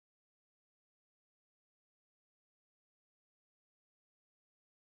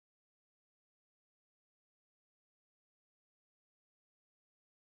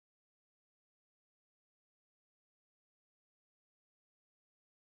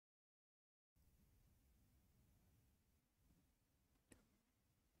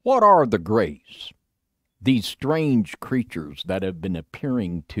What are the Greys? These strange creatures that have been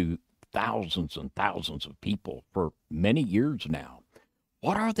appearing to thousands and thousands of people for many years now.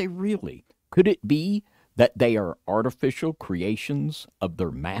 What are they really? Could it be that they are artificial creations of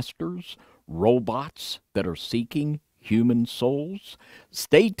their masters, robots that are seeking human souls?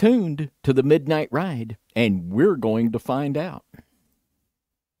 Stay tuned to the Midnight Ride, and we're going to find out.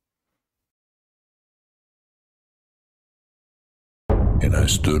 And I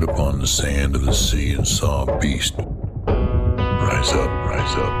stood upon the sand of the sea and saw a beast. Rise up,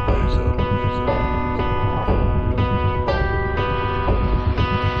 rise up, rise up, rise up.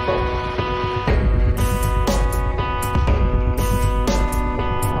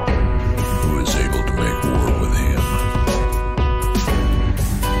 Who is able to make war with him?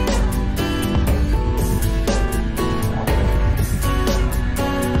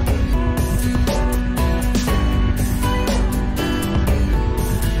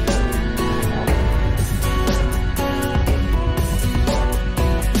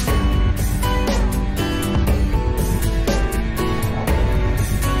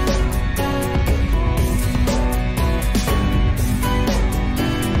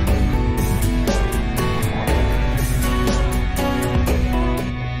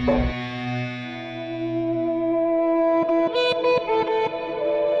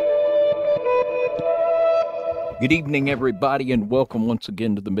 Good evening, everybody, and welcome once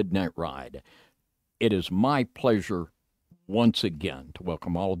again to the Midnight Ride. It is my pleasure once again to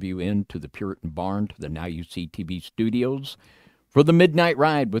welcome all of you into the Puritan Barn, to the Now You See TV studios for the Midnight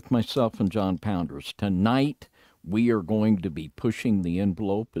Ride with myself and John Pounders. Tonight, we are going to be pushing the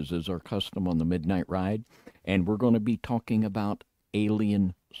envelope, as is our custom on the Midnight Ride, and we're going to be talking about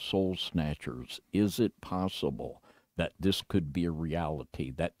alien soul snatchers. Is it possible that this could be a reality,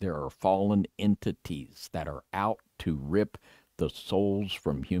 that there are fallen entities that are out to rip the souls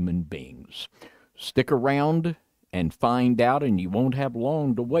from human beings? Stick around and find out, and you won't have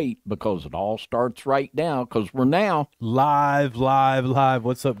long to wait, because it all starts right now, because we're now live.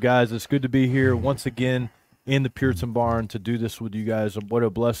 What's up, guys? It's good to be here once again in the Puritan Barn to do this with you guys. What a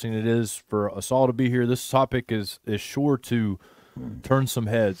blessing it is for us all to be here. This topic is sure to turn some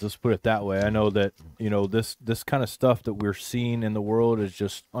heads, let's put it that way. I know that, this kind of stuff that we're seeing in the world is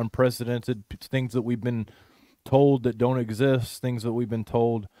just unprecedented. Things that we've been told that don't exist, things that we've been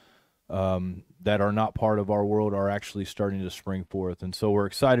told that are not part of our world are actually starting to spring forth. And so we're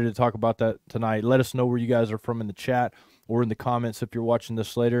excited to talk about that tonight. Let us know where you guys are from in the chat or in the comments if you're watching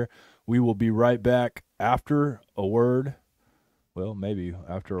this later. We will be right back after a word, maybe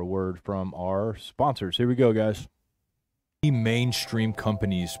after a word from our sponsors. Here we go, guys. Mainstream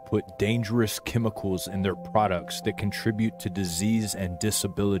companies put dangerous chemicals in their products that contribute to disease and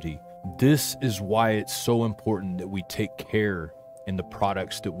disability. This is why it's so important that we take care in the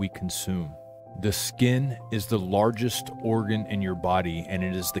products that we consume. The skin is the largest organ in your body, and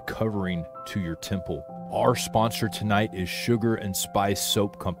it is the covering to your temple. Our sponsor tonight is Sugar and Spice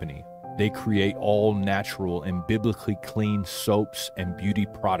Soap Company. They create all natural and biblically clean soaps and beauty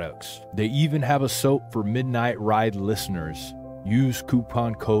products. They even have a soap for Midnight Ride listeners. Use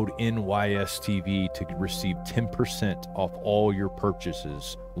coupon code NYSTV to receive 10% off all your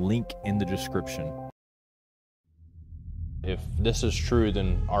purchases. Link in the description. If this is true,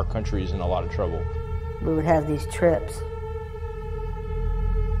 then our country is in a lot of trouble. We would have these trips,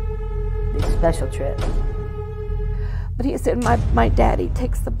 these special trips. But he said, my daddy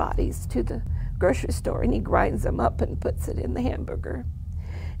takes the bodies to the grocery store and he grinds them up and puts it in the hamburger.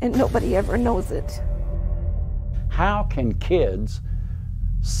 And nobody ever knows it. How can kids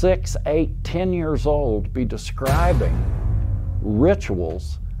 6, 8, 10 years old be describing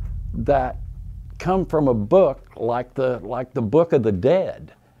rituals that come from a book like the Book of the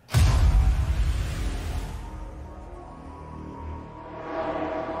Dead?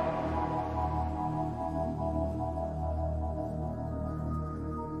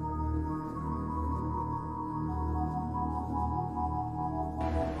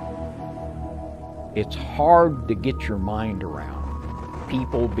 It's hard to get your mind around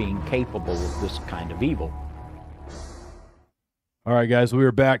people being capable of this kind of evil. All right, guys, we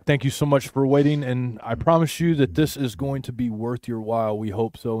are back. Thank you so much for waiting, and I promise you that this is going to be worth your while. We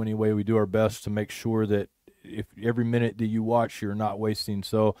hope so anyway. We do our best to make sure that if every minute that you watch, you're not wasting.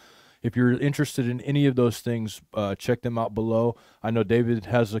 So if you're interested in any of those things, check them out below. I know David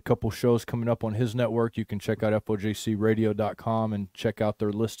has a couple shows coming up on his network. You can check out FOJCradio.com and check out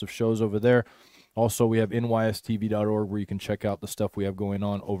their list of shows over there. Also, we have nystv.org where you can check out the stuff we have going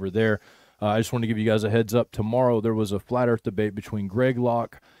on over there. I just want to give you guys a heads up. Tomorrow there was a flat earth debate between Greg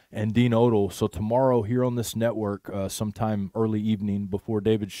Locke and Dean Odell. So tomorrow here on this network, sometime early evening before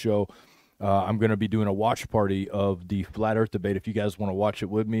David's show, I'm going to be doing a watch party of the Flat Earth debate if you guys want to watch it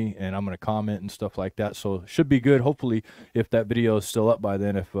with me, and I'm going to comment and stuff like that. So it should be good. Hopefully, if that video is still up by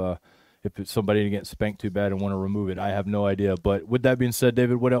then, if it's somebody getting spanked too bad and want to remove it, I have no idea. But with that being said,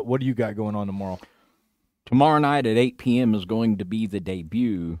 David, what do you got going on tomorrow? Tomorrow night at 8 p.m. is going to be the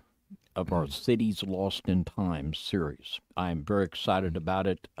debut of our Cities Lost in Time series. I'm very excited about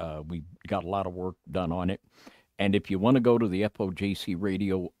it. We got a lot of work done on it. And if you want to go to the FOJC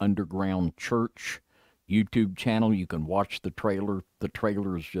Radio Underground Church YouTube channel, you can watch the trailer. The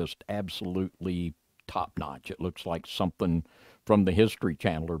trailer is just absolutely top-notch. It looks like something from the History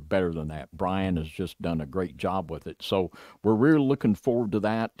Channel or better than that. Brian has just done a great job with it. So we're really looking forward to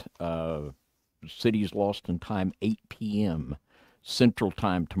that. Cities Lost in Time, 8 p.m. Central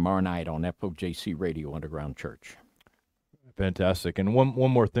Time tomorrow night on FOJC Radio Underground Church. Fantastic. And one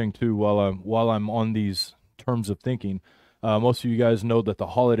more thing, too, while I'm on these terms of thinking, most of you guys know that the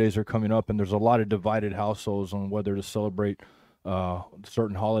holidays are coming up, and there's a lot of divided households on whether to celebrate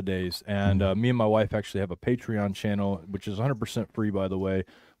certain holidays. And me and my wife actually have a Patreon channel, which is 100% free, by the way.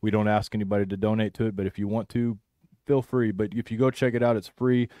 We don't ask anybody to donate to it, but if you want to, feel free. But if you go check it out, it's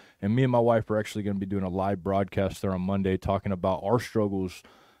free. And me and my wife are actually going to be doing a live broadcast there on Monday talking about our struggles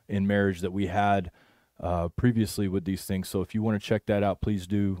in marriage that we had previously with these things. So if you want to check that out, please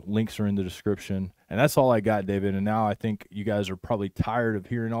do. Links are in the description. And that's all I got, David. And now I think you guys are probably tired of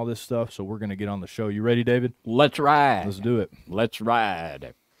hearing all this stuff, so we're going to get on the show. You ready, David? Let's ride. Let's do it. Let's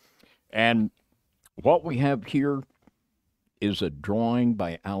ride. And what we have here is a drawing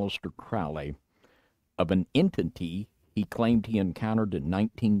by Aleister Crowley of an entity he claimed he encountered in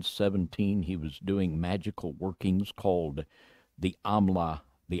 1917. He was doing magical workings called the Amalantra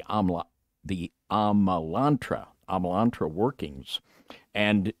workings.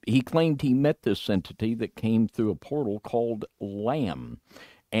 And he claimed he met this entity that came through a portal called Lamb.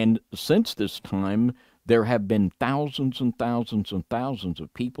 And since this time, there have been thousands and thousands and thousands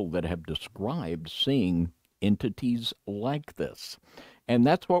of people that have described seeing entities like this. And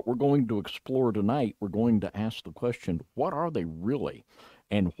that's what we're going to explore tonight. We're going to ask the question, what are they really?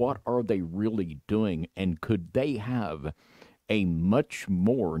 And what are they really doing? And could they have a much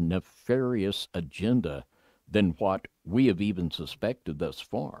more nefarious agenda than what we have even suspected thus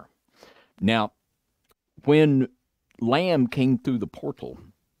far? Now, when Lamb came through the portal,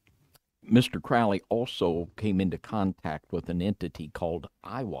 Mr. Crowley also came into contact with an entity called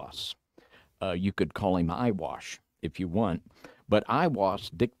Iwas. You could call him Eyewash if you want. But Iwas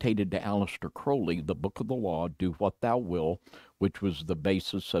dictated to Aleister Crowley the Book of the Law, Do What Thou Will, which was the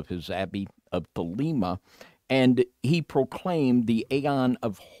basis of his Abbey of Thelema, and he proclaimed the Aeon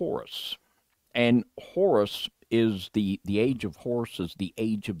of Horus. And Horus is the age of Horus is the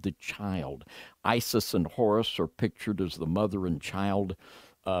age of the child. Isis and Horus are pictured as the mother and child,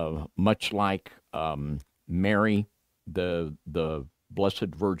 much like Mary, the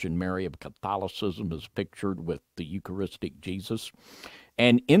Blessed Virgin Mary of Catholicism is pictured with the Eucharistic Jesus.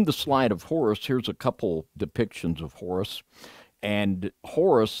 And in the slide of Horus, here's a couple depictions of Horus. And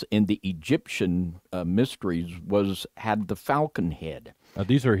Horus in the Egyptian mysteries had the falcon head. Now,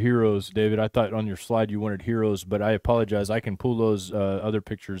 these are heroes, David. I thought on your slide you wanted heroes, but I apologize. I can pull those other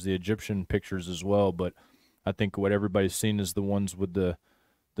pictures, the Egyptian pictures as well, but I think what everybody's seen is the ones with the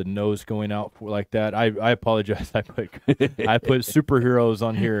nose going out like that. I apologize. I put superheroes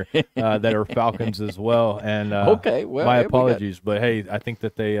on here that are falcons as well. And okay, well, my apologies, but hey, I think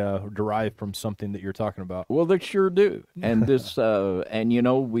that they derive from something that you're talking about. Well, they sure do. And this, and you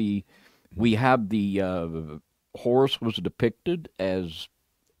know, we have the Horus was depicted as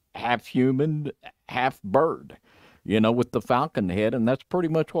half human, half bird. You know, with the falcon head, and that's pretty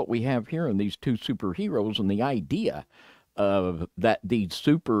much what we have here in these two superheroes. And the idea that these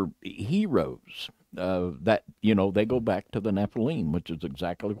superheroes, that, you know, they go back to the Nephilim, which is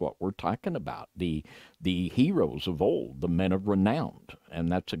exactly what we're talking about. The heroes of old, the men of renown,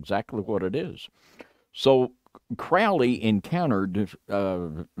 and that's exactly what it is. So Crowley encountered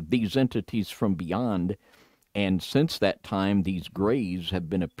these entities from beyond, and since that time, these grays have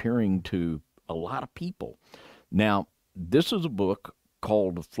been appearing to a lot of people. Now, this is a book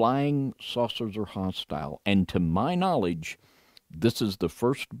called Flying Saucers Are Hostile, and to my knowledge, this is the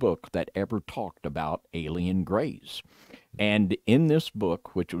first book that ever talked about alien grays. And in this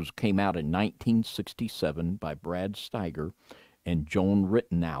book, which came out in 1967 by Brad Steiger and Joan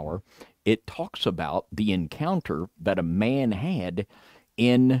Rittenauer, it talks about the encounter that a man had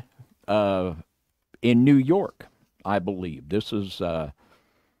in New York, I believe. This is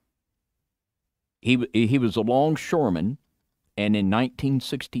he was a longshoreman, and in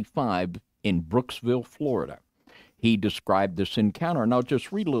 1965 in Brooksville, Florida. He described this encounter, and I'll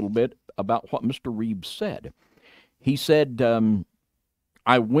just read a little bit about what Mr. Reeves said. He said,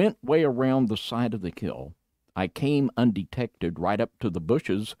 I went way around the side of the hill. I came undetected right up to the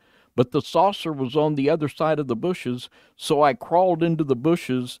bushes, but the saucer was on the other side of the bushes, so I crawled into the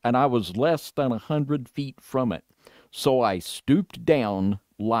bushes, and I was less than 100 feet from it. So I stooped down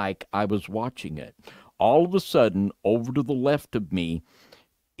like I was watching it. All of a sudden, over to the left of me,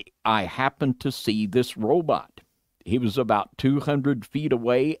 I happened to see this robot. He was about 200 feet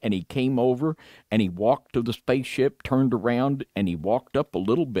away, and he came over, and he walked to the spaceship, turned around, and he walked up a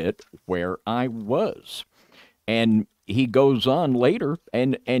little bit where I was. And he goes on later,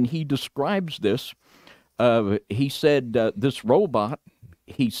 and he describes this. He said this robot,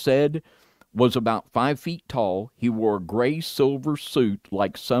 he said, was about 5 feet tall. He wore a gray-silver suit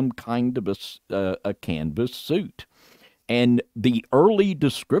like some kind of a canvas suit. And the early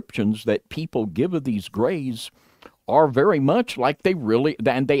descriptions that people give of these grays are very much like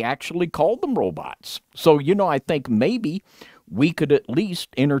they actually called them robots. So, I think maybe we could at least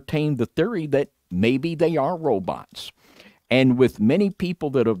entertain the theory that maybe they are robots. And with many people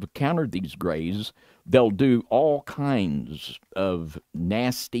that have encountered these grays, they'll do all kinds of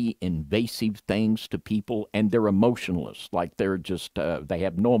nasty, invasive things to people, and they're emotionless. Like they're just, they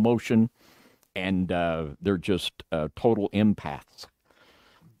have no emotion, and they're just total empaths.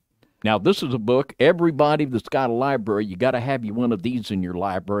 Now, this is a book. Everybody that's got a library, you got to have you one of these in your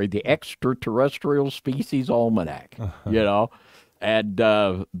library, the Extraterrestrial Species Almanac, And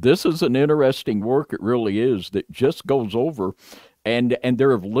this is an interesting work, it really is, that just goes over, and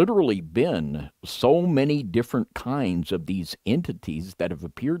there have literally been so many different kinds of these entities that have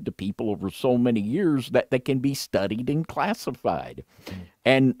appeared to people over so many years that they can be studied and classified.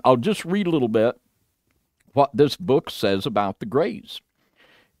 And I'll just read a little bit what this book says about the grays.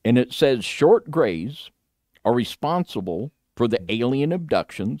 And it says, short grays are responsible for the alien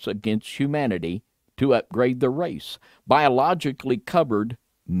abductions against humanity to upgrade their race. Biologically covered,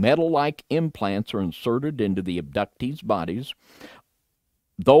 metal-like implants are inserted into the abductees' bodies,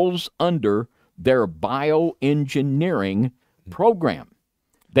 those under their bioengineering program.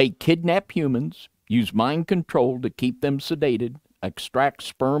 They kidnap humans, use mind control to keep them sedated, extract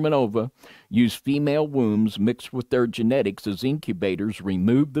sperm and ova, use female wombs mixed with their genetics as incubators,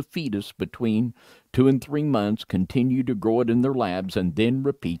 remove the fetus between 2 and 3 months, continue to grow it in their labs, and then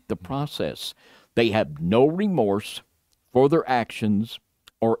repeat the process. They have no remorse for their actions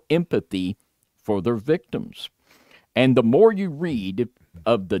or empathy for their victims. And the more you read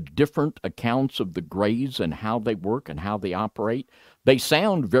of the different accounts of the grays and how they work and how they operate, they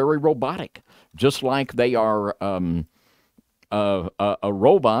sound very robotic, just like they are a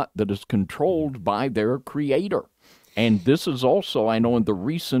robot that is controlled by their creator. And this is also, I know, in the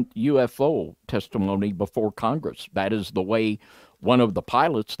recent UFO testimony before Congress. That is the way one of the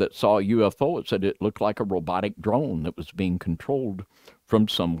pilots that saw a UFO, it said it looked like a robotic drone that was being controlled from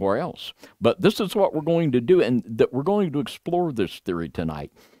somewhere else. But this is what we're going to do, and that we're going to explore this theory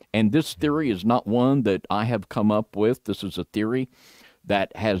tonight. And this theory is not one that I have come up with. This is a theory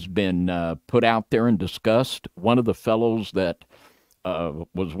that has been put out there and discussed. One of the fellows that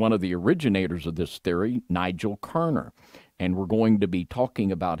was one of the originators of this theory, Nigel Kerner. And we're going to be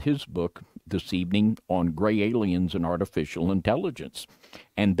talking about his book this evening on gray aliens and artificial intelligence.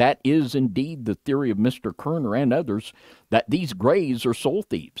 And that is indeed the theory of Mr. Kerner and others, that these grays are soul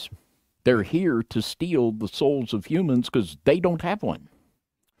thieves. They're here to steal the souls of humans because they don't have one.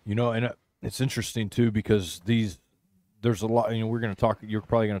 And it's interesting, too, because there's a lot, we're going to talk, you're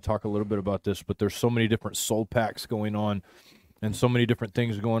probably going to talk a little bit about this, but there's so many different soul packs going on and so many different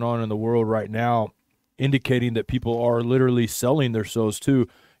things going on in the world right now, indicating that people are literally selling their souls too.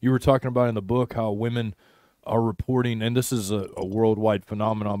 You were talking about in the book how women are reporting, and this is a worldwide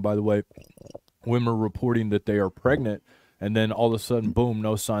phenomenon, by the way, women are reporting that they are pregnant, and then all of a sudden, boom,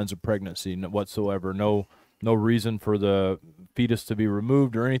 no signs of pregnancy whatsoever, no reason for the fetus to be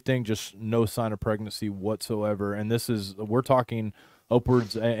removed or anything, just no sign of pregnancy whatsoever. And we're talking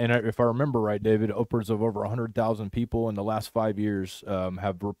upwards, and if I remember right, David, upwards of over 100,000 people in the last 5 years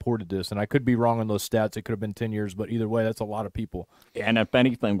have reported this. And I could be wrong on those stats. It could have been 10 years, but either way, that's a lot of people. And if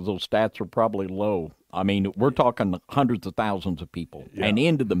anything, those stats are probably low. I mean, we're talking hundreds of thousands of people and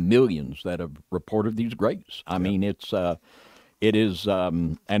into the millions that have reported these grays. I mean, it is,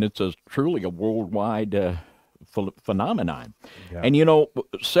 and it's truly a worldwide phenomenon. Yeah. And,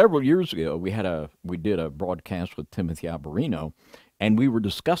 several years ago, we did a broadcast with Timothy Alberino, and we were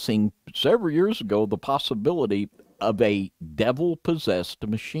discussing several years ago the possibility of a devil-possessed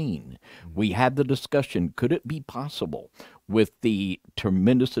machine. We had the discussion, could it be possible with the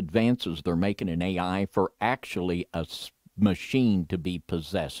tremendous advances they're making in AI for actually a machine to be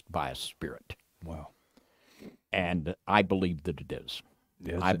possessed by a spirit? Wow. And I believe that it is.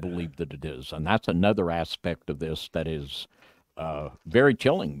 Yes, I believe that it is. And that's another aspect of this that is very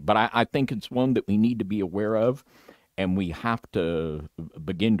chilling. But I think it's one that we need to be aware of, and we have to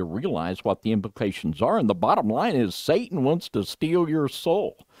begin to realize what the implications are. And the bottom line is Satan wants to steal your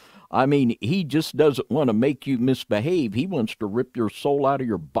soul. I mean, he just doesn't want to make you misbehave. He wants to rip your soul out of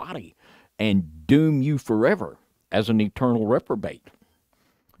your body and doom you forever as an eternal reprobate.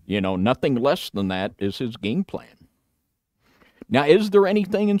 You know, nothing less than that is his game plan. Now, is there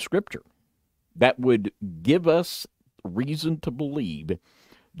anything in Scripture that would give us reason to believe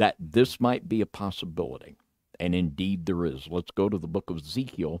that this might be a possibility? And indeed there is. Let's go to the book of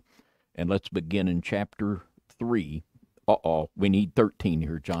Ezekiel, and let's begin in chapter 3. We need 13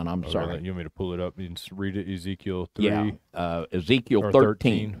 here, John. I'm sorry. You want me to pull it up? You can read it, Ezekiel 3. Yeah, Ezekiel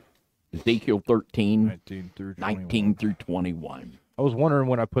 13. Ezekiel 13, 19 through 21. I was wondering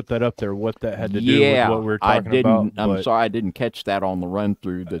when I put that up there what that had to do with what we were talking about. I'm sorry I didn't catch that on the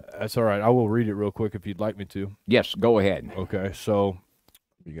run-through. That's all right. I will read it real quick if you'd like me to. Yes, go ahead. Okay, so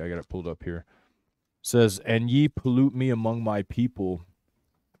I got it pulled up here. It says, "And ye pollute me among my people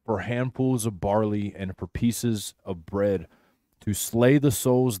for handfuls of barley and for pieces of bread, to slay the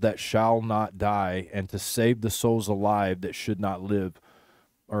souls that shall not die, and to save the souls alive that should not live."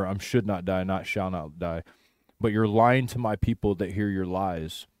 Or should not die, not shall not die. "But you're lying to my people that hear your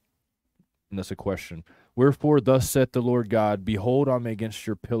lies." And that's a question. "Wherefore thus saith the Lord God, Behold, I'm against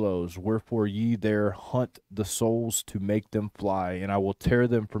your pillows. Wherefore ye there hunt the souls to make them fly, and I will tear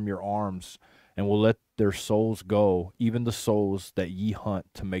them from your arms, and will let their souls go, even the souls that ye hunt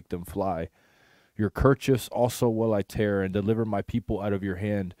to make them fly. Your kerchiefs also will I tear, and deliver my people out of your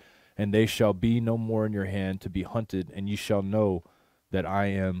hand, and they shall be no more in your hand to be hunted, and ye shall know that I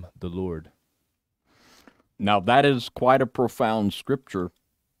am the Lord." Now, that is quite a profound scripture,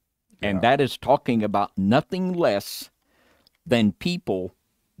 and that is talking about nothing less than people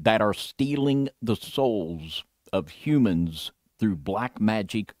that are stealing the souls of humans through black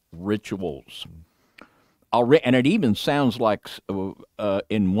magic rituals. And it even sounds like,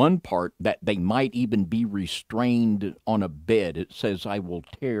 in one part, that they might even be restrained on a bed. It says, "I will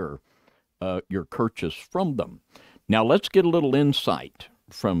tear your kerchiefs from them." Now, let's get a little insight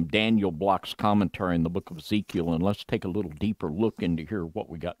from Daniel Block's commentary in the book of Ezekiel, and let's take a little deeper look into here what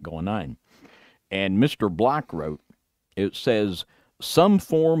we got going on. And Mr. Block wrote, it says, "Some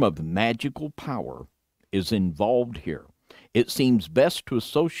form of magical power is involved here. It seems best to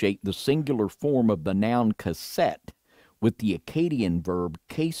associate the singular form of the noun cassette with the Akkadian verb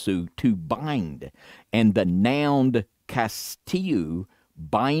kesu, to bind, and the noun castiu,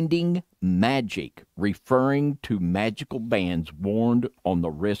 binding magic, referring to magical bands worn on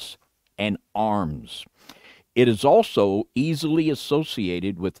the wrists and arms. It is also easily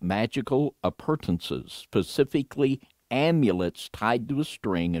associated with magical appurtenances, specifically amulets tied to a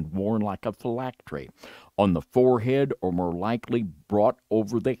string and worn like a phylactery on the forehead, or more likely brought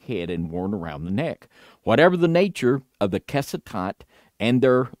over the head and worn around the neck. Whatever the nature of the Kesetot and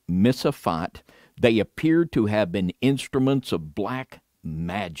their Misafat, they appear to have been instruments of black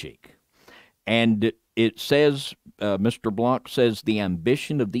magic." And it says, Mr. Block says, the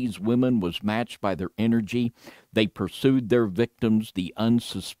ambition of these women was matched by their energy. They pursued their victims, the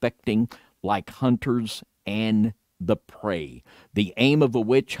unsuspecting, like hunters and the prey. The aim of a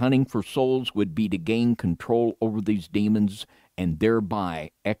witch hunting for souls would be to gain control over these demons and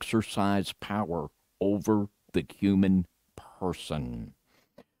thereby exercise power over the human person.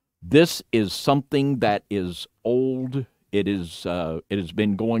 This is something that is old. It has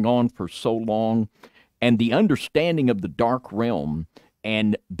been going on for so long, and the understanding of the dark realm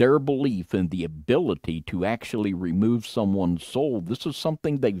and their belief in the ability to actually remove someone's soul, this is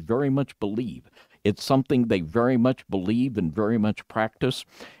something they very much believe. It's something they very much believe and very much practice.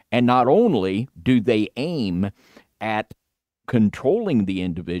 And not only do they aim at controlling the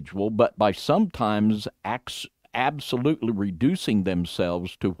individual, but by sometimes absolutely reducing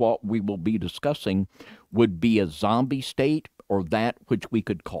themselves to what we will be discussing would be a zombie state, or that which we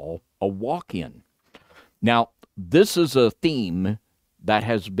could call a walk-in. Now, this is a theme that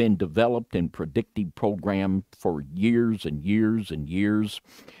has been developed in predictive program for years and years and years.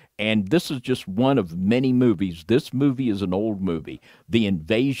 And this is just one of many movies. This movie is an old movie, The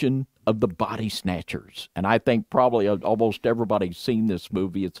Invasion of the Body Snatchers. And I think probably almost everybody's seen this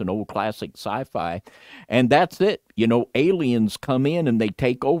movie. It's an old classic sci-fi. And that's it. You know, aliens come in and they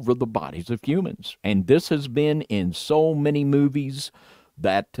take over the bodies of humans. And this has been in so many movies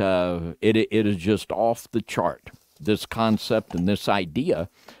that it is just off the chart, this concept and this idea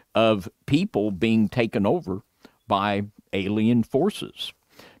of people being taken over by alien forces.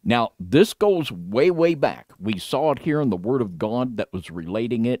 Now, this goes way, way back. We saw it here in the Word of God that was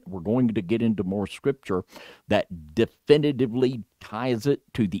relating it. We're going to get into more scripture that definitively ties it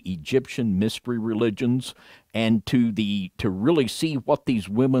to the Egyptian mystery religions and to really see what these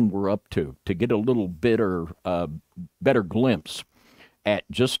women were up to get a little better glimpse at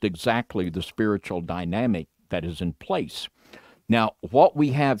just exactly the spiritual dynamic that is in place. Now, what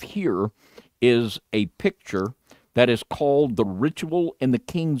we have here is a picture that is called The Ritual in the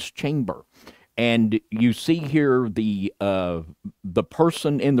King's Chamber. And you see here the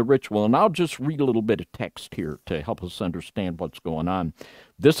person in the ritual, and I'll just read a little bit of text here to help us understand what's going on.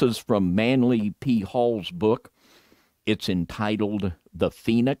 This is from Manly P. Hall's book. It's entitled The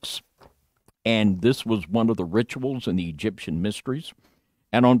Phoenix, and this was one of the rituals in the Egyptian mysteries.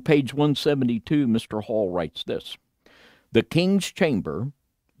 And on page 172, Mr. Hall writes this: "The King's Chamber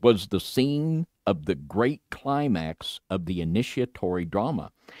was the scene of the great climax of the initiatory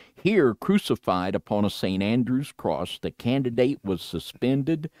drama. Here, crucified upon a St. Andrew's cross, the candidate was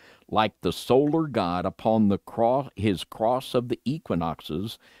suspended like the solar god upon the his cross of the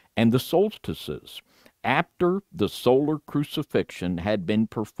equinoxes and the solstices. After the solar crucifixion had been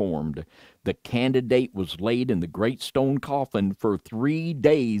performed, the candidate was laid in the great stone coffin. For 3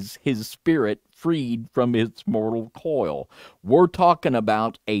 days, his spirit freed from its mortal coil." We're talking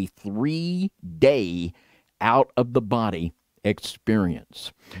about a 3-day out-of-the-body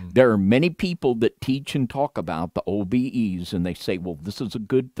experience. There are many people that teach and talk about the OBEs, and they say, well, this is a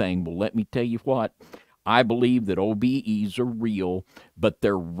good thing. Well, let me tell you what. I believe that OBEs are real, but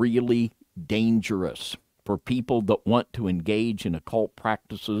they're really dangerous for people that want to engage in occult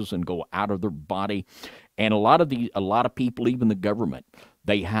practices and go out of their body. And a lot of people, even the government,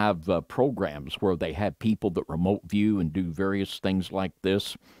 they have programs where they have people that remote view and do various things like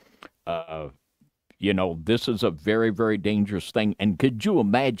this. You know, this is a very, very dangerous thing. And could you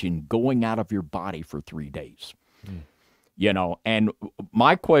imagine going out of your body for 3 days? You know, and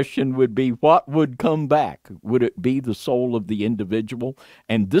my question would be, what would come back? Would it be the soul of the individual?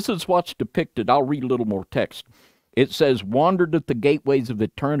 And this is what's depicted. I'll read a little more text. It says, "Wandered at the gateways of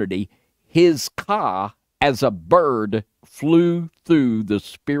eternity, his ka, as a bird, flew through the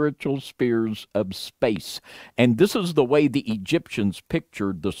spiritual spheres of space." And this is the way the Egyptians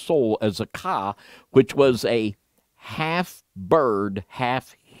pictured the soul, as a ka, which was a half bird,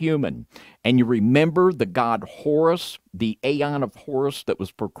 half human. And you remember the god Horus, the Aeon of Horus that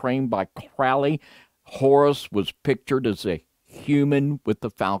was proclaimed by Crowley. Horus was pictured as a human with the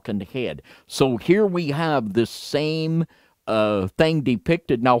falcon head. So here we have this same thing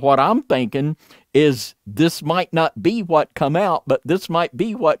depicted. Now, what I'm thinking is this might not be what come out, but this might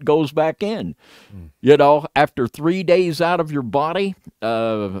be what goes back in. You know, after 3 days out of your body,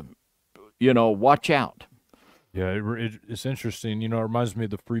 you know, watch out. Yeah, it's interesting. You know, it reminds me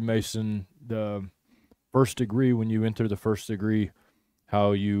of the Freemason, the first degree. When you enter the first degree,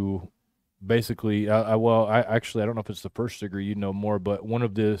 how you basically, I actually, I don't know if it's the first degree, you know more, but one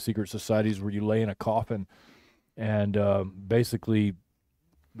of the secret societies where you lay in a coffin and basically,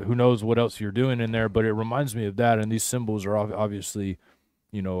 who knows what else you're doing in there, but it reminds me of that. And these symbols are obviously,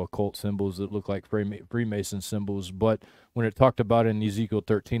 you know, occult symbols that look like Freemason symbols. But when it talked about in Ezekiel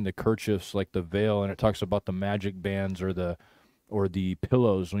 13, the kerchiefs, like the veil, and it talks about the magic bands or the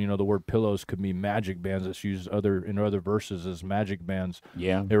pillows. You know, the word pillows could mean magic bands. It's used in other verses as magic bands.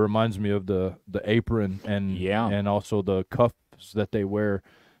 Yeah. It reminds me of the apron and also the cuffs that they wear.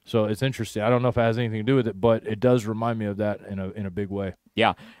 So it's interesting. I don't know if it has anything to do with it, but it does remind me of that in a big way.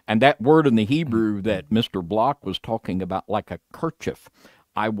 Yeah, and that word in the Hebrew that Mr. Block was talking about, like a kerchief,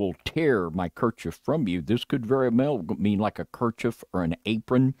 I will tear my kerchief from you. This could very well mean like a kerchief or an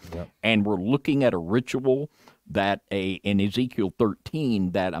apron. Yep. And we're looking at a ritual that in Ezekiel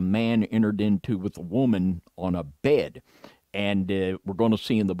 13 that a man entered into with a woman on a bed. And we're going to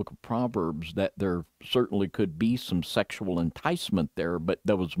see in the book of Proverbs that there certainly could be some sexual enticement there, but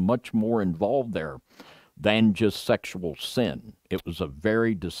there was much more involved there than just sexual sin. It was a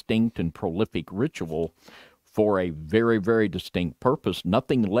very distinct and prolific ritual for a very, very distinct purpose,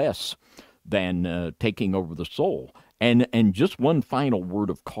 nothing less than taking over the soul. And just one final word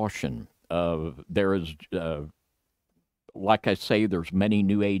of caution. There is like I say, there's many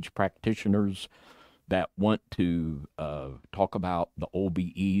New Age practitioners that want to talk about the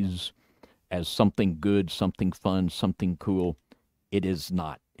OBEs as something good, something fun, something cool. It is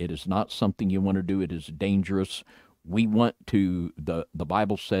not. It is not something you want to do. It is dangerous. We want to, the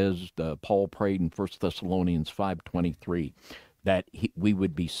Bible says, Paul prayed in 1 Thessalonians 5:23, that we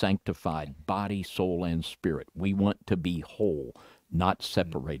would be sanctified, body, soul, and spirit. We want to be whole, not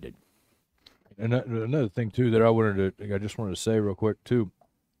separated. And another thing too that I just wanted to say real quick too.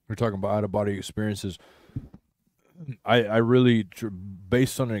 We're talking about out of body experiences. I really,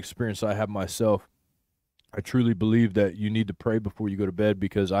 based on an experience I have myself, I truly believe that you need to pray before you go to bed,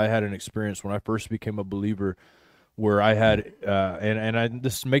 because I had an experience when I first became a believer where I had,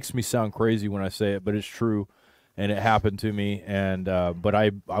 this makes me sound crazy when I say it, but it's true, and it happened to me. And but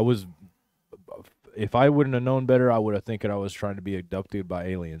I was, if I wouldn't have known better, I would have thinking I was trying to be abducted by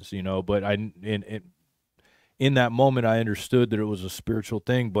aliens, you know. But in that moment, I understood that it was a spiritual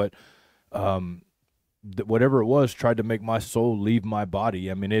thing, but whatever it was tried to make my soul leave my body.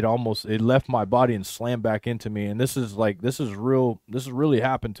 I mean, it left my body and slammed back into me. And this is really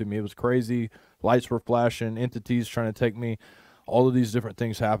happened to me. It was crazy. Lights were flashing, entities trying to take me. All of these different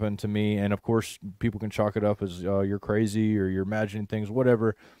things happened to me. And of course, people can chalk it up as you're crazy or you're imagining things,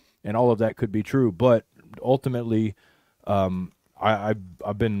 whatever. And all of that could be true. But ultimately,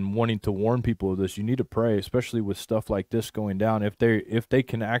 I've been wanting to warn people of this. You need to pray, especially with stuff like this going down. If they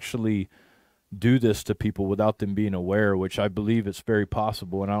can actually do this to people without them being aware, which I believe it's very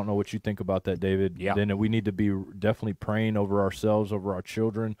possible. And I don't know what you think about that, David. Yeah. Then we need to be definitely praying over ourselves, over our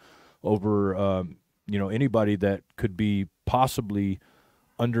children, over anybody that could be possibly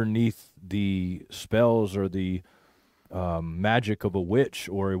underneath the spells or the magic of a witch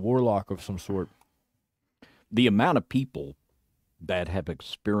or a warlock of some sort. The amount of people that have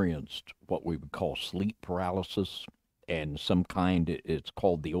experienced what we would call sleep paralysis, and some kind, it's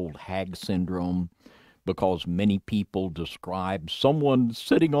called the old hag syndrome, because many people describe someone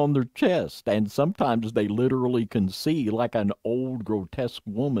sitting on their chest, and sometimes they literally can see like an old grotesque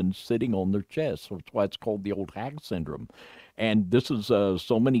woman sitting on their chest. So that's why it's called the old hag syndrome. And this is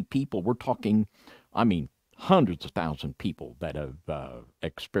so many people. We're talking, I mean, hundreds of thousands of people that have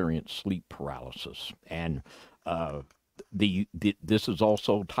experienced sleep paralysis. And this is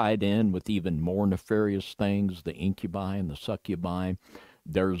also tied in with even more nefarious things, the incubi and the succubi.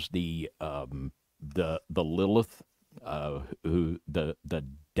 There's the Lilith, who the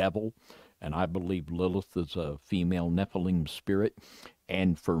devil, and I believe Lilith is a female Nephilim spirit.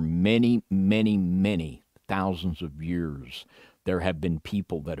 And for many, many, many thousands of years, there have been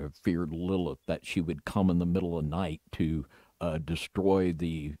people that have feared Lilith, that she would come in the middle of the night to destroy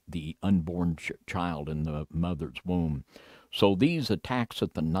the unborn child in the mother's womb. So these attacks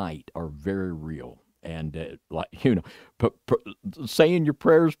at the night are very real. And saying your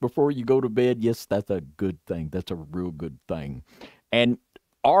prayers before you go to bed, yes, that's a good thing. That's a real good thing. And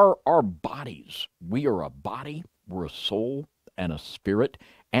our bodies, we are a body, we're a soul and a spirit,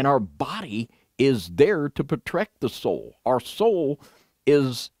 and our body is there to protect the soul. Our soul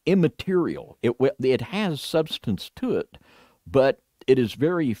is immaterial. It has substance to it, but it is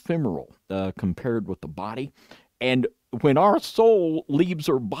very ephemeral compared with the body. And when our soul leaves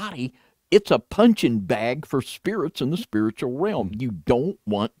our body, it's a punching bag for spirits in the spiritual realm. You don't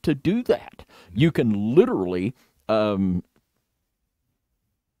want to do that. You can literally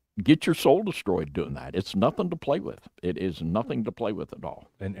get your soul destroyed doing that. It's nothing to play with. It is nothing to play with at all.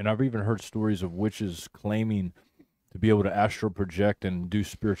 And I've even heard stories of witches claiming to be able to astral project and do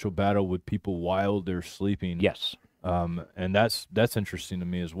spiritual battle with people while they're sleeping. Yes. And that's interesting to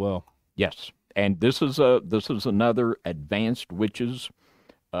me as well. Yes. And this is another advanced witches.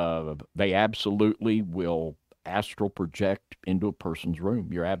 They absolutely will astral project into a person's room.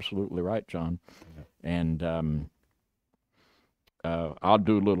 You're absolutely right, John. Yeah. And I'll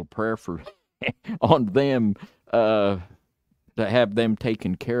do a little prayer for on them to have them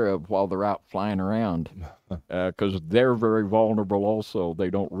taken care of while they're out flying around, because they're very vulnerable also. They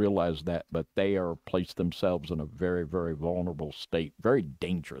don't realize that, but they are placed themselves in a very, very vulnerable state, very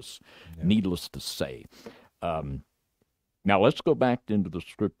dangerous, needless to say. Now let's go back into the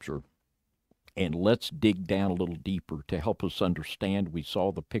scripture and let's dig down a little deeper to help us understand. We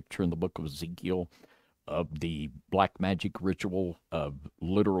saw the picture in the book of Ezekiel of the black magic ritual of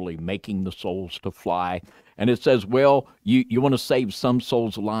literally making the souls to fly. And it says, well, you want to save some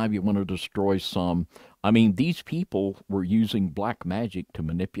souls alive, you want to destroy some. I mean, these people were using black magic to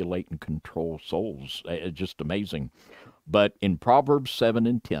manipulate and control souls. It's just amazing. But in Proverbs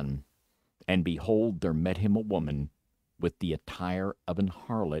 7:10, and behold, there met him a woman with the attire of an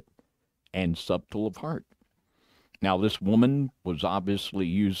harlot and subtle of heart. Now, this woman was obviously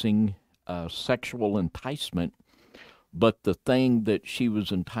using sexual enticement, but the thing that she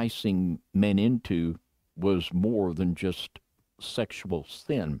was enticing men into was more than just sexual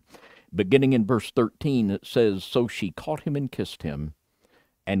sin. Beginning in verse 13, it says, "So she caught him and kissed him,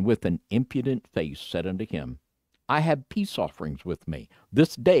 and with an impudent face said unto him, I have peace offerings with me.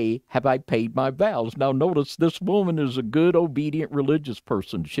 This day have I paid my vows." Now notice, this woman is a good, obedient, religious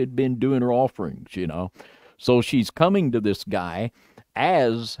person. She'd been doing her offerings, you know. So she's coming to this guy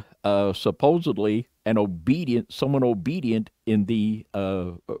as supposedly someone obedient in the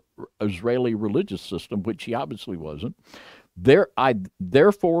Israeli religious system, which she obviously wasn't.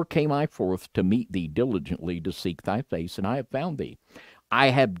 Therefore came I forth to meet thee diligently, to seek thy face, and I have found thee. I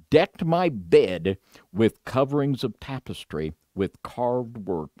have decked my bed with coverings of tapestry, with carved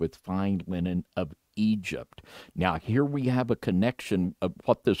work, with fine linen of Egypt. Now, here we have a connection of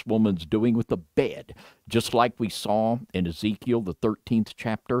what this woman's doing with the bed, just like we saw in Ezekiel, the 13th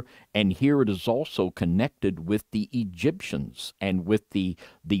chapter, and here it is also connected with the Egyptians and with the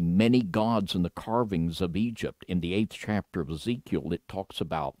many gods and the carvings of Egypt. In the 8th chapter of Ezekiel, it talks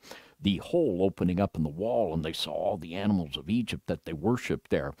about the hole opening up in the wall, and they saw all the animals of Egypt that they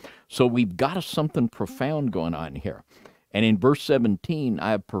worshiped there. So we've got something profound going on here. And in verse 17,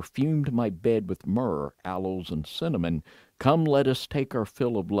 "I have perfumed my bed with myrrh, aloes, and cinnamon. Come, let us take our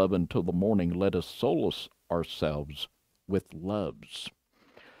fill of love until the morning. Let us solace ourselves with loves."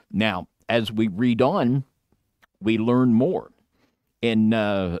 Now, as we read on, we learn more in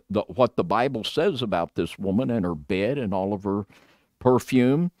what the Bible says about this woman and her bed and all of her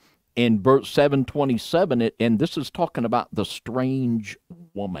perfume. In verse 727, and this is talking about the strange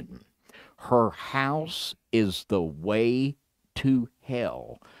woman. Her house is the way to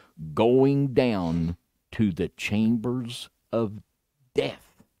hell, going down to the chambers of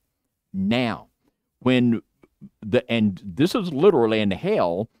death. Now, and this is literally in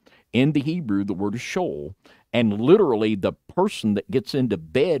hell, in the Hebrew, the word is Sheol, and literally the person that gets into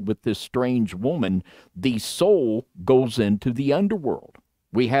bed with this strange woman, the soul goes into the underworld.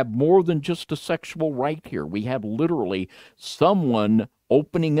 We have more than just a sexual right here. We have literally someone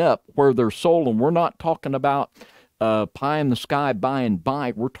opening up where their soul, and we're not talking about pie in the sky by and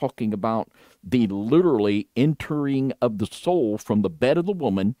by. We're talking about the literally entering of the soul from the bed of the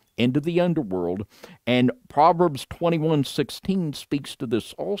woman into the underworld. And Proverbs 21:16 speaks to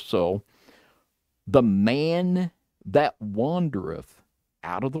this also. "The man that wandereth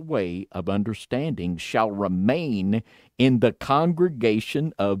out of the way of understanding shall remain in the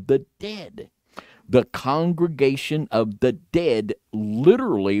congregation of the dead." The congregation of the dead,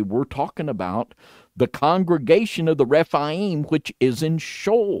 literally, we're talking about the congregation of the Rephaim, which is in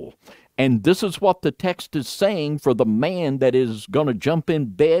Sheol. And this is what the text is saying for the man that is going to jump in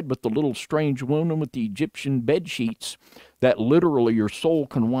bed with the little strange woman with the Egyptian bed sheets, that literally your soul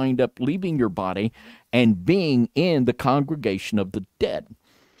can wind up leaving your body and being in the congregation of the dead.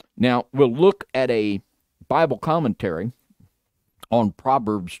 Now, we'll look at a Bible commentary on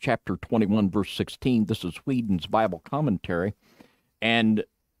Proverbs chapter 21, verse 16. This is Whedon's Bible commentary, and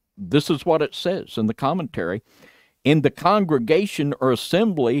this is what it says in the commentary. "In the congregation or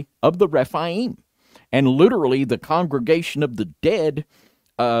assembly of the Rephaim," and literally the congregation of the dead,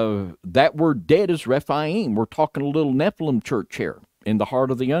 that word dead is Rephaim. We're talking a little Nephilim church here in the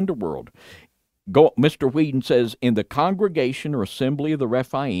heart of the underworld. Mr. Whedon says, "In the congregation or assembly of the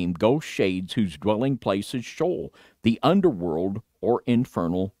Rephaim go shades whose dwelling place is Sheol, the underworld or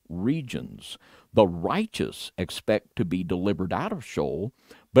infernal regions. The righteous expect to be delivered out of Sheol,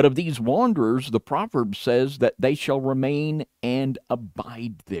 but of these wanderers the proverb says that they shall remain and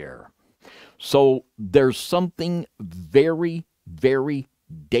abide there." So there's something very, very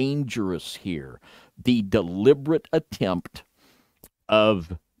dangerous here. The deliberate attempt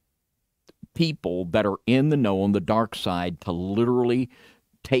of people that are in the know, on the dark side, to literally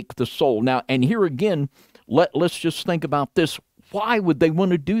take the soul. Now, and here again, let's just think about this. Why would they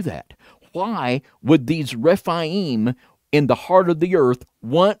want to do that? Why would these Rephaim in the heart of the earth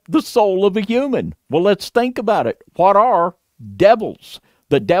want the soul of a human? Well, let's think about it. What are devils?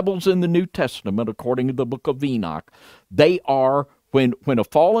 The devils in the New Testament, according to the book of Enoch, they are, when a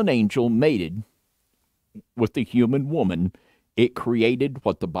fallen angel mated with the human woman, it created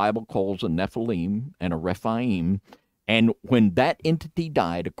what the Bible calls a Nephilim and a Rephaim. And when that entity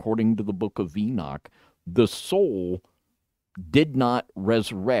died, according to the book of Enoch, the soul did not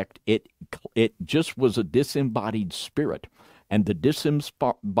resurrect. It just was a disembodied spirit. And the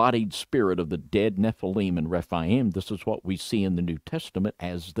disembodied spirit of the dead Nephilim and Rephaim, this is what we see in the New Testament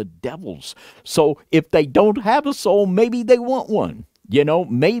as the devils. So if they don't have a soul, maybe they want one. You know,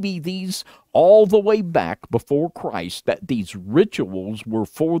 maybe these, all the way back before Christ, that these rituals were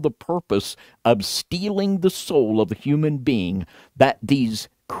for the purpose of stealing the soul of a human being, that these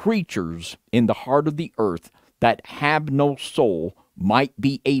creatures in the heart of the earth that have no soul might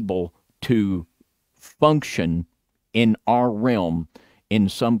be able to function in our realm in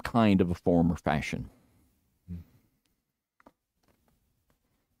some kind of a form or fashion.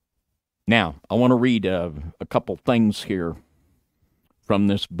 Now, I want to read a couple things here from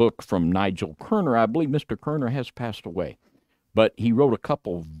this book from Nigel Kerner. I believe Mr. Kerner has passed away, but he wrote a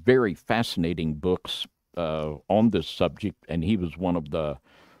couple very fascinating books on this subject, and he was one of the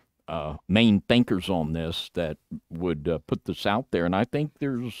main thinkers on this that would put this out there, and I think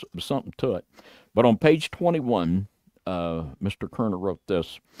there's something to it. But on page 21, Mr. Kerner wrote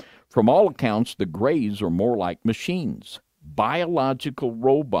this: "From all accounts, the Greys are more like machines, biological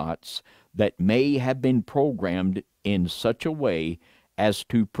robots that may have been programmed in such a way as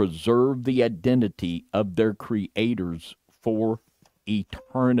to preserve the identity of their creators for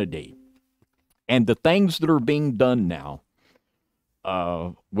eternity." And the things that are being done now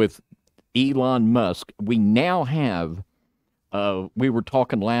with Elon Musk, we now have, we were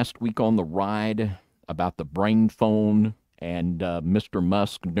talking last week on the ride about the brain phone and Mr.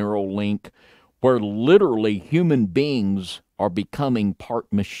 Musk Neuralink, where literally human beings are becoming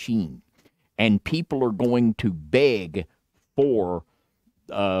part machine. And people are going to beg for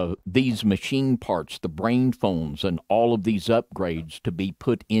these machine parts, the brain phones, and all of these upgrades to be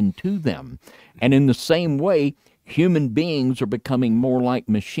put into them. And in the same way, human beings are becoming more like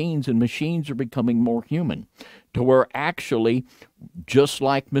machines, and machines are becoming more human, to where actually, just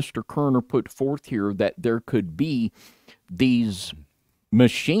like Mr. Kerner put forth here, that there could be these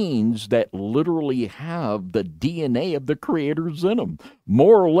machines that literally have the DNA of the creators in them.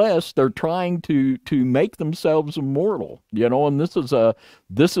 More or less, they're trying to make themselves immortal, you know, and this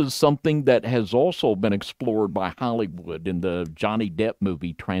is something that has also been explored by Hollywood in the Johnny Depp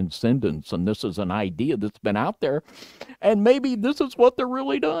movie Transcendence, and this is an idea that's been out there, and maybe this is what they're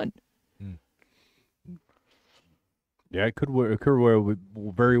really doing. Yeah, it could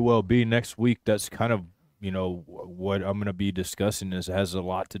very well be next week. That's kind of, you know, what I'm going to be discussing has a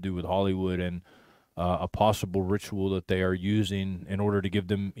lot to do with Hollywood and a possible ritual that they are using in order to give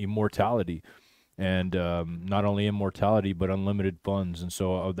them immortality, and not only immortality but unlimited funds. And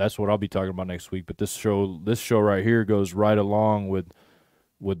so that's what I'll be talking about next week. But this show right here goes right along with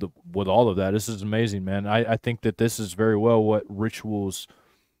all of that. This is amazing, man. I think that this is very well what rituals.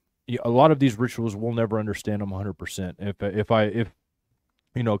 A lot of these rituals we'll never understand them 100%. If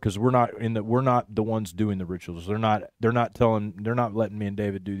you know, because we're not the ones doing the rituals. They're not letting me and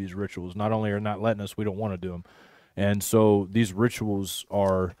David do these rituals. Not only are not letting us, we don't want to do them. And so these rituals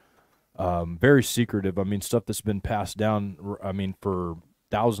are very secretive. I mean, stuff that's been passed down, I mean, for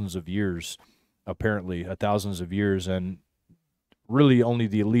thousands of years, apparently, thousands of years, and really only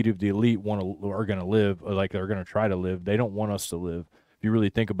the elite of the elite are going to live, like they're going to try to live. They don't want us to live. If you really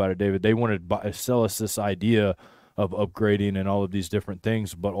think about it, David, they want to sell us this idea of upgrading and all of these different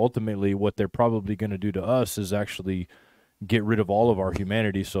things, but ultimately what they're probably going to do to us is actually get rid of all of our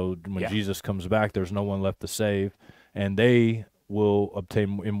humanity, so when Jesus comes back, there's no one left to save, and they will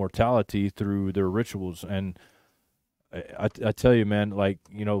obtain immortality through their rituals. And I tell you, man, like,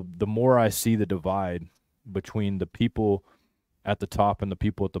 you know, the more I see the divide between the people at the top and the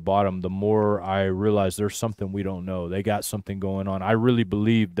people at the bottom, the more I realize there's something we don't know. They got something going on. I really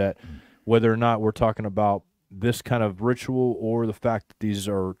believe that whether or not we're talking about this kind of ritual or the fact that these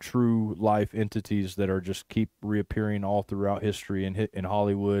are true life entities that are just keep reappearing all throughout history and in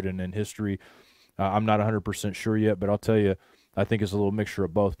Hollywood and in history, I'm not 100% sure yet, but I'll tell you, I think it's a little mixture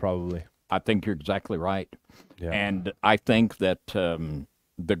of both probably. I think you're exactly right. Yeah. And I think that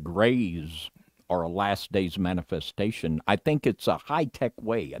the Greys are a last days manifestation. I think it's a high-tech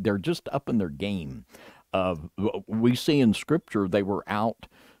way. They're just up in their game. We see in Scripture they were out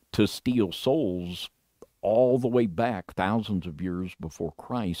to steal souls all the way back thousands of years before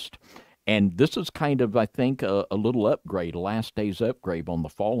Christ. And this is kind of, I think, a little upgrade, a last days upgrade on the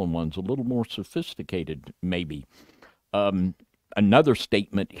fallen ones, a little more sophisticated maybe. Another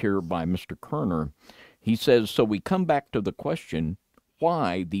statement here by Mr. Kerner, he says, so we come back to the question,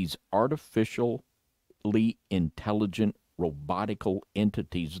 why these artificially intelligent robotical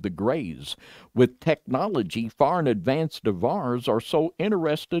entities, the Greys, with technology far in advance of ours, are so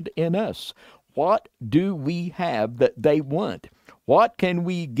interested in us? What do we have that they want? What can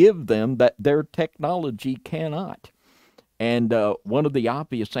we give them that their technology cannot? And one of the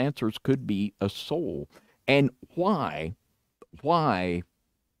obvious answers could be a soul. And why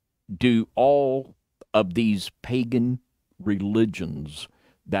do all of these pagan religions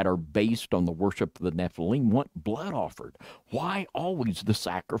that are based on the worship of the Nephilim want blood offered. Why always the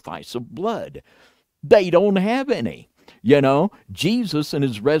sacrifice of blood? They don't have any. You know, Jesus in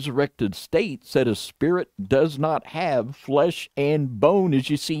his resurrected state said a spirit does not have flesh and bone as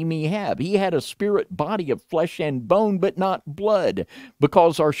you see me have. He had a spirit body of flesh and bone, but not blood,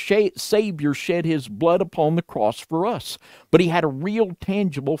 because our Savior shed his blood upon the cross for us. But he had a real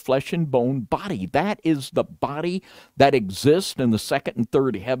tangible flesh and bone body. That is the body that exists in the second and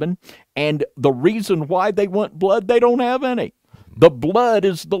third heaven. And the reason why they want blood, they don't have any. The blood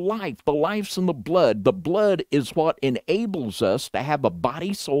is the life. The life's in the blood. The blood is what enables us to have a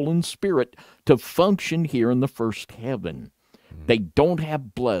body, soul, and spirit to function here in the first heaven. They don't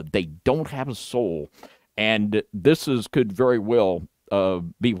have blood. They don't have a soul. And this could very well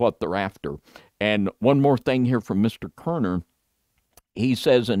be what they're after. And one more thing here from Mr. Kerner. He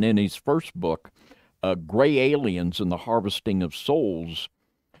says, and in his first book, Gray Aliens and the Harvesting of Souls,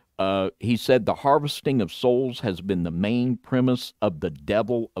 he said the harvesting of souls has been the main premise of the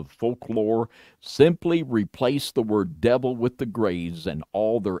devil of folklore. Simply replace the word devil with the Greys and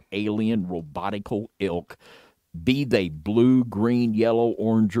all their alien robotical ilk, be they blue, green, yellow,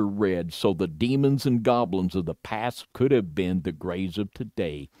 orange, or red. So the demons and goblins of the past could have been the Greys of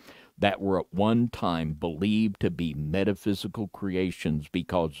today, that were at one time believed to be metaphysical creations,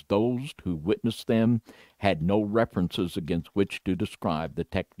 because those who witnessed them had no references against which to describe the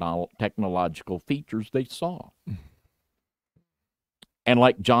technological features they saw. And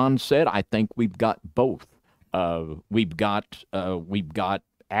like John said, I think we've got both. We've got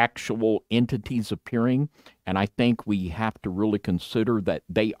actual entities appearing, and I think we have to really consider that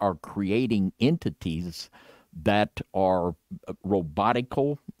they are creating entities that are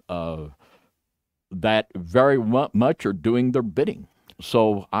robotical, that very much are doing their bidding.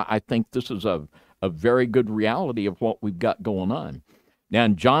 So I think this is a very good reality of what we've got going on. Now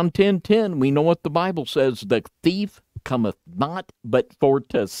in John 10:10, we know what the Bible says: the thief cometh not but for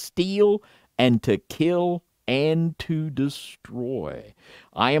to steal and to kill and to destroy.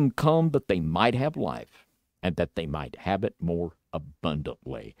 I am come that they might have life, and that they might have it more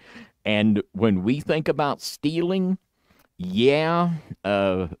abundantly. And when we think about stealing,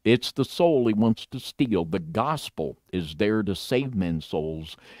 it's the soul he wants to steal. The gospel is there to save men's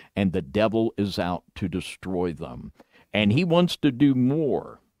souls, and the devil is out to destroy them. And he wants to do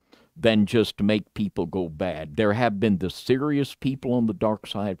more than just make people go bad. There have been the serious people on the dark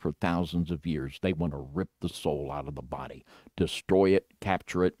side for thousands of years. They want to rip the soul out of the body, destroy it,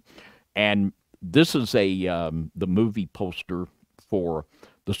 capture it. And this is the movie poster for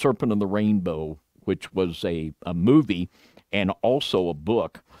The Serpent and the Rainbow, which was a movie and also a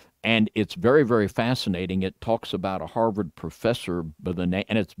book. And it's very, very fascinating. It talks about a Harvard professor by the name,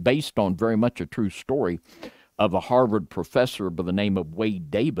 and it's based on very much a true story of a Harvard professor by the name of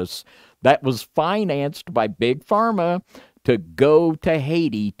Wade Davis that was financed by Big Pharma to go to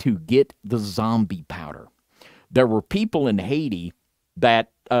Haiti to get the zombie powder. There were people in Haiti that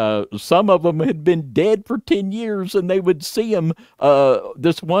some of them had been dead for 10 years, and they would see him.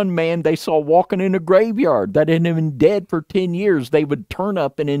 This one man they saw walking in a graveyard that had been dead for 10 years. They would turn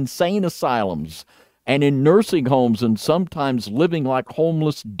up in insane asylums and in nursing homes, and sometimes living like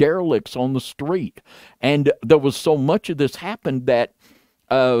homeless derelicts on the street. And there was so much of this happened that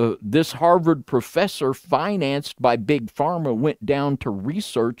this Harvard professor, financed by Big Pharma, went down to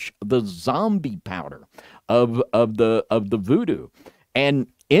research the zombie powder of the voodoo. And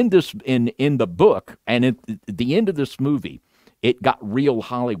in the book, and at the end of this movie, it got real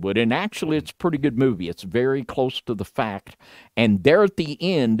Hollywood. And actually, it's a pretty good movie. It's very close to the fact. And there at the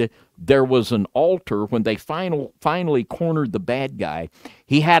end, there was an altar when they finally cornered the bad guy.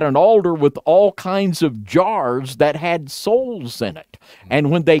 He had an altar with all kinds of jars that had souls in it.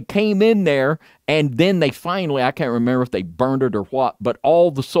 And when they came in there, and then they finally, I can't remember if they burned it or what, but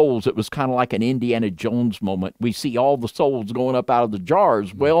all the souls, it was kind of like an Indiana Jones moment. We see all the souls going up out of the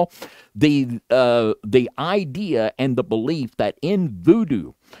jars. Well, the idea and the belief that in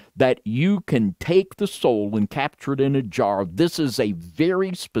voodoo, that you can take the soul and capture it in a jar. This is a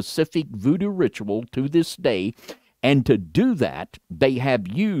very specific voodoo ritual to this day. And to do that, they have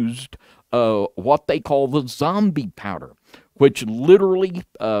used what they call the zombie powder, which literally,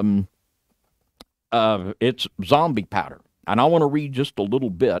 it's zombie powder. And I want to read just a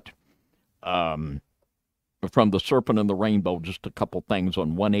little bit from The Serpent and the Rainbow, just a couple things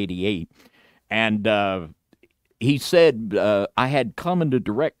on 188. And he said, I had come into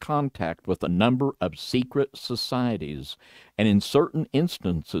direct contact with a number of secret societies, and in certain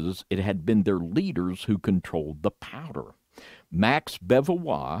instances, it had been their leaders who controlled the powder. Max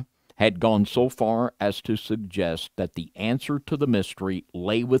Bevois had gone so far as to suggest that the answer to the mystery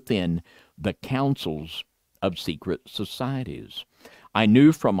lay within the councils of secret societies. I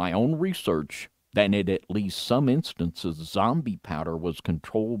knew from my own research that in at least some instances zombie powder was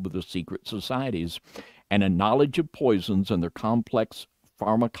controlled by the secret societies, and a knowledge of poisons and their complex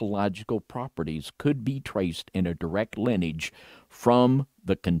pharmacological properties could be traced in a direct lineage from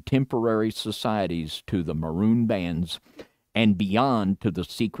the contemporary societies to the maroon bands and beyond to the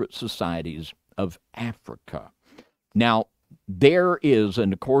secret societies of Africa. Now, there is,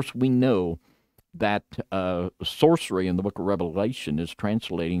 and of course we know that sorcery in the book of Revelation is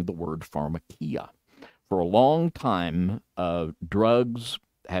translating the word pharmakia. For a long time, drugs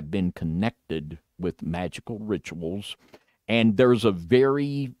have been connected with magical rituals, and there's a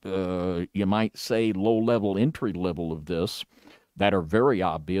very, you might say, low-level entry level of this that are very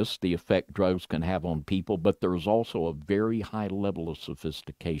obvious, the effect drugs can have on people, but there's also a very high level of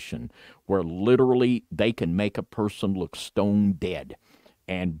sophistication where literally they can make a person look stone dead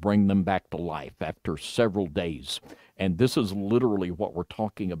and bring them back to life after several days. And this is literally what we're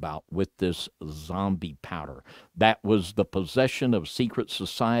talking about with this zombie powder. That was the possession of secret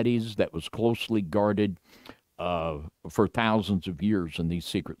societies that was closely guarded for thousands of years in these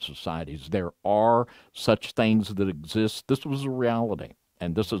secret societies. There are such things that exist. This was a reality,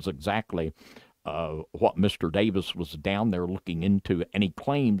 and this is exactly what Mr. Davis was down there looking into, and he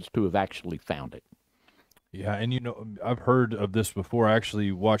claims to have actually found it. Yeah, and you know, I've heard of this before. I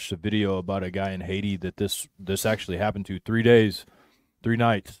actually watched a video about a guy in Haiti that this actually happened to. 3 days, 3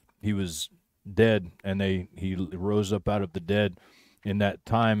 nights, he was dead, and he rose up out of the dead in that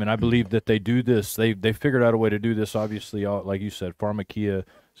time. And I believe that they do this. They figured out a way to do this. Obviously, like you said, pharmakia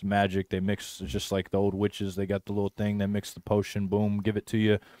is magic. They mix, it's just like the old witches. They got the little thing. They mix the potion. Boom, give it to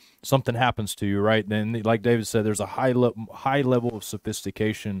you. Something happens to you, right? Then, like David said, there's a high level of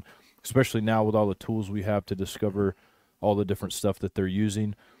sophistication, especially now with all the tools we have to discover all the different stuff that they're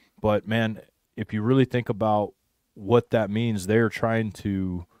using. But man, if you really think about what that means, they're trying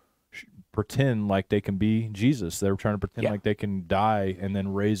to pretend like they can be Jesus. They're trying to pretend like they can die and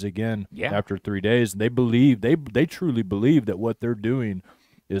then raise again after 3 days. They believe, they truly believe that what they're doing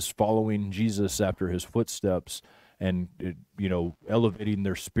is following Jesus after his footsteps and, you know, elevating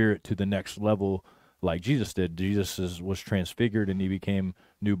their spirit to the next level like Jesus did. Jesus was transfigured and he became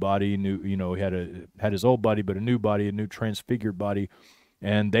new body, new, you know, he had his old body, but a new body, a new transfigured body.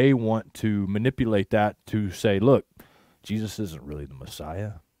 And they want to manipulate that to say, look, Jesus isn't really the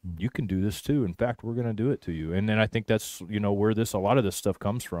Messiah. You can do this too. In fact, we're going to do it to you. And then I think that's, you know, where a lot of this stuff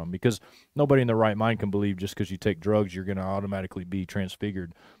comes from, because nobody in their right mind can believe just because you take drugs, you're going to automatically be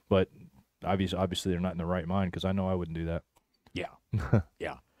transfigured. But obviously they're not in the right mind, because I know I wouldn't do that. Yeah.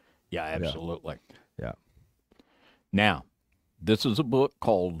 Yeah, absolutely. Yeah. Now, this is a book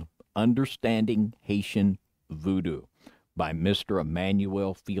called Understanding Haitian Voodoo by Mr.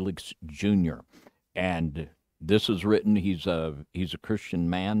 Emmanuel Felix Jr. And this is written, he's a Christian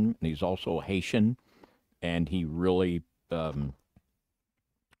man, and he's also Haitian, and he really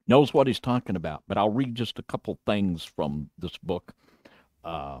knows what he's talking about. But I'll read just a couple things from this book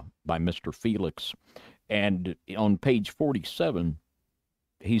by Mr. Felix. And on page 47,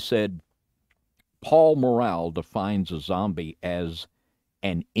 he said, Paul Morale defines a zombie as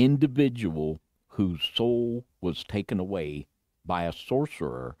an individual whose soul was taken away by a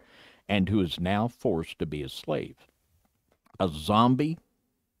sorcerer and who is now forced to be a slave. A zombie,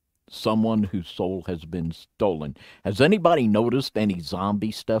 someone whose soul has been stolen. Has anybody noticed any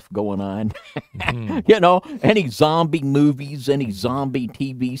zombie stuff going on? You know, any zombie movies, any zombie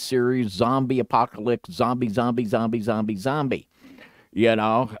TV series, zombie apocalypse, zombie. You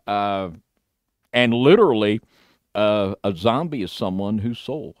know, and literally, a zombie is someone whose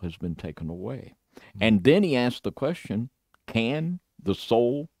soul has been taken away. And then he asked the question, can the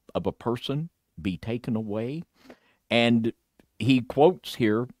soul of a person be taken away? And he quotes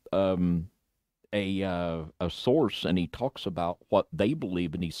here a source, and he talks about what they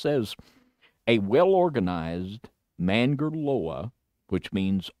believe, and he says, a well-organized Mangerloa, which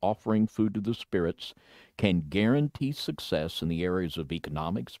means offering food to the spirits, can guarantee success in the areas of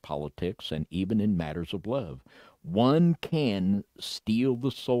economics, politics, and even in matters of love. One can steal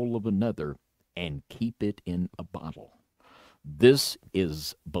the soul of another and keep it in a bottle. This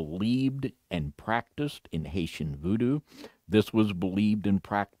is believed and practiced in Haitian voodoo. This was believed and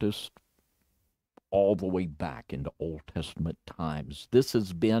practiced all the way back into Old Testament times. This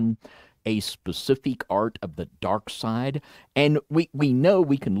has been a specific art of the dark side, and we know,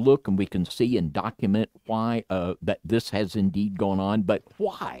 we can look and we can see and document why that this has indeed gone on, but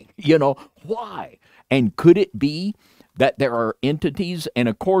why? You know, why? And could it be that there are entities, and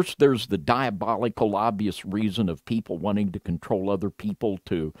of course there's the diabolical obvious reason of people wanting to control other people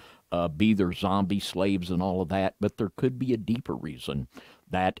to be their zombie slaves and all of that, but there could be a deeper reason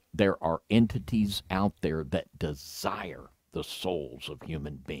that there are entities out there that desire the souls of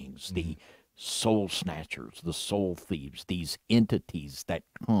human beings, the soul snatchers, the soul thieves, these entities that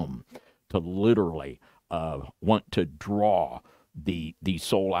come to literally want to draw the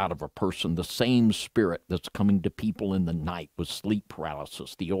soul out of a person, the same spirit that's coming to people in the night with sleep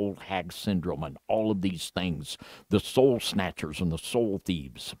paralysis, the old hag syndrome, and all of these things, the soul snatchers and the soul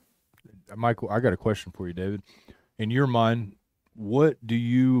thieves. Michael, I got a question for you, David. In your mind, what do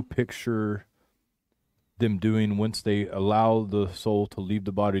you picture them doing once they allow the soul to leave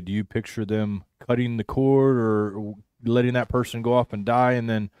the body? Do you picture them cutting the cord or letting that person go off and die, and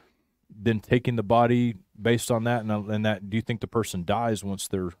then taking the body based on that? And that, do you think the person dies once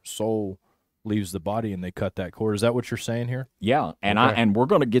their soul leaves the body and they cut that cord? Is that what you're saying here? Yeah, and Okay. and we're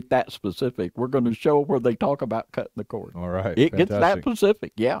going to get that specific. We're going to show where they talk about cutting the cord. All right, It gets that fantastic.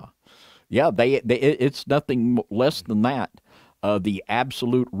 specific. Yeah, it's nothing less than that. The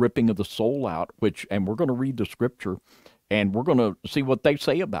absolute ripping of the soul out, and we're going to read the scripture, and we're going to see what they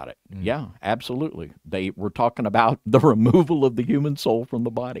say about it. Yeah, absolutely. We're talking about the removal of the human soul from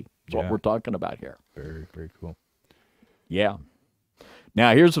the body. That's what Yeah. we're talking about here. Very, very cool. Yeah.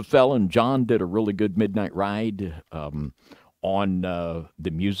 Now, here's a fella, and John did a really good midnight ride on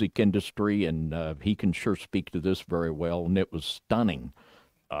the music industry, and he can sure speak to this very well, and it was stunning.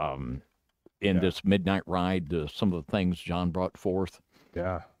 In this midnight ride, some of the things John brought forth.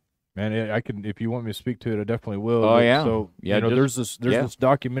 Yeah, man, I can, if you want me to speak to it, I definitely will. Oh, But, yeah. So Yeah, you know, just- there's yeah. this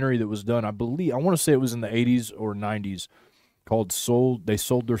documentary that was done. I want to say it was in the 80s or 90s, called "Sold." They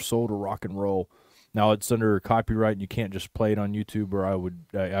sold their soul to rock and roll. Now it's under copyright, and you can't just play it on YouTube. Or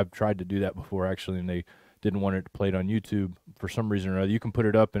I've tried to do that before actually, and they didn't want it to play it on YouTube for some reason or other. You can put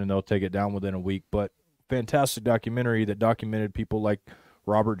it up, and they'll take it down within a week. But fantastic documentary that documented people like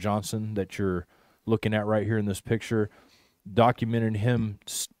Robert Johnson that you're looking at right here in this picture, documented him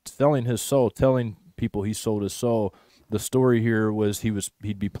selling his soul, telling people he sold his soul. The story here was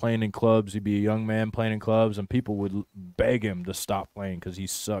he'd be playing in clubs, he'd be a young man playing in clubs, and people would beg him to stop playing because he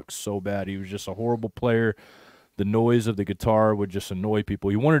sucked so bad. He was just a horrible player. The noise of the guitar would just annoy people.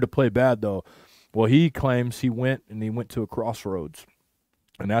 He wanted to play bad though. Well, he claims he went to a crossroads,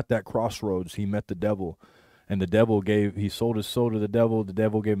 and at that crossroads he met the devil. And the devil he sold his soul to the devil. The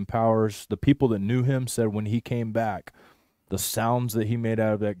devil gave him powers. The people that knew him said when he came back, the sounds that he made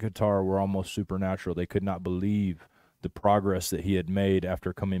out of that guitar were almost supernatural. They could not believe the progress that he had made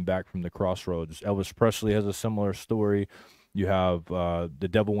after coming back from the crossroads. Elvis Presley has a similar story. You have The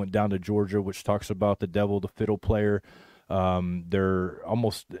Devil Went Down to Georgia, which talks about the devil, the fiddle player.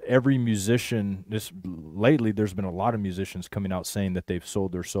 Almost every musician, lately there's been a lot of musicians coming out saying that they've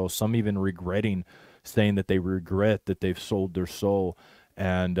sold their soul, some even saying that they regret that they've sold their soul.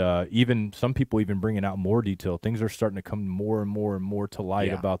 And even some people even bringing out more detail. Things are starting to come more and more and more to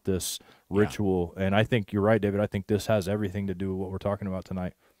light about this ritual. And I think you're right, David. I think this has everything to do with what we're talking about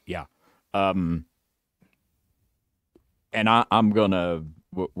tonight. Yeah. And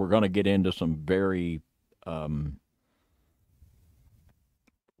we're gonna get into some very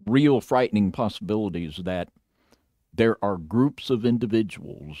real frightening possibilities that there are groups of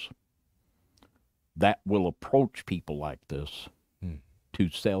individuals that will approach people like this to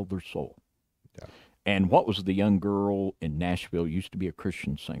sell their soul. Yeah. And what was the young girl in Nashville, used to be a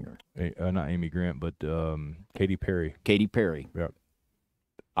Christian singer? Not Amy Grant, but Katy Perry. Katy Perry. Yeah.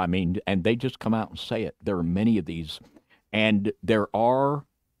 I mean, and they just come out and say it. There are many of these. And there are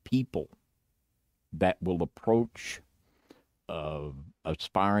people that will approach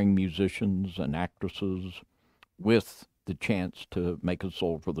aspiring musicians and actresses with the chance to make a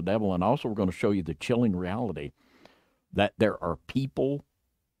soul for the devil. And also we're going to show you the chilling reality that there are people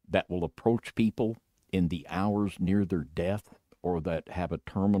that will approach people in the hours near their death, or that have a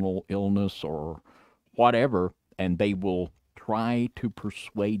terminal illness or whatever, and they will try to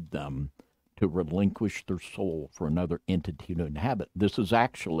persuade them to relinquish their soul for another entity to inhabit. This is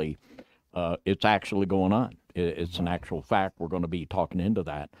actually, it's actually going on. It's an actual fact. We're going to be talking into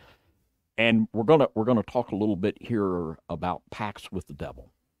that. And we're gonna talk a little bit here about pacts with the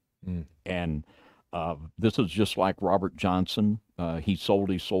devil. And this is just like Robert Johnson. He sold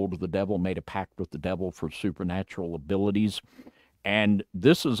his soul to the devil, made a pact with the devil for supernatural abilities. And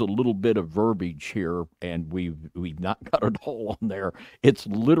this is a little bit of verbiage here, and we've not got it all on there. It's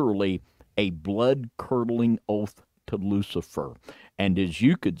literally a blood-curdling oath to Lucifer. And as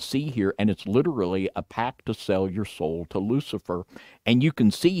you could see here, and it's literally a pact to sell your soul to Lucifer. And you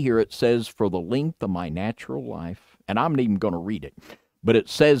can see here it says, for the length of my natural life and I'm not even going to read it. But it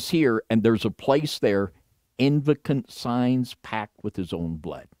says here, and there's a place there, invocant signs packed with his own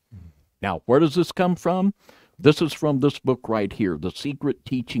blood. Now, where does this come from? This is from this book right here, The Secret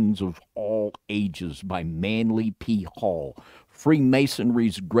Teachings of All Ages by Manly P. Hall,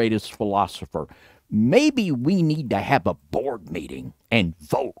 Freemasonry's greatest philosopher. Maybe we need to have a board meeting and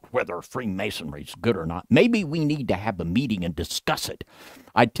vote whether Freemasonry is good or not. Maybe we need to have a meeting and discuss it.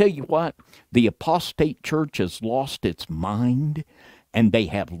 I tell you what, the apostate church has lost its mind, and they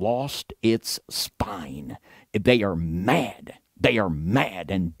have lost its spine. They are mad. They are mad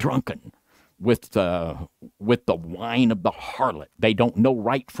and drunken with the wine of the harlot. They don't know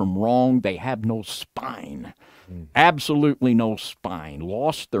right from wrong. They have no spine. Absolutely no spine.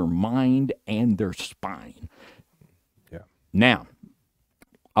 Lost their mind and their spine. Yeah. Now,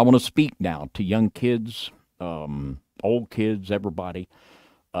 I want to speak now to young kids, old kids, everybody.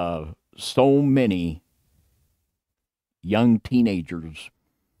 So many young teenagers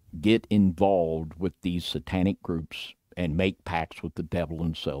get involved with these satanic groups and make pacts with the devil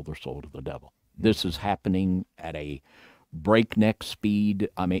and sell their soul to the devil. This is happening at a breakneck speed.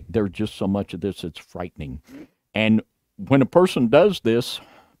 I mean, there's just so much of this, it's frightening. And when a person does this,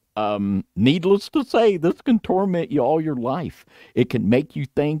 needless to say, this can torment you all your life. It can make you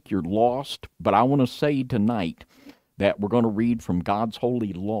think you're lost. But I want to say tonight that we're going to read from God's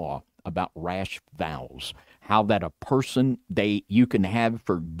holy law about rash vows. How that a person, you can have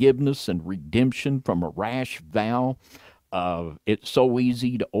forgiveness and redemption from a rash vow. It's so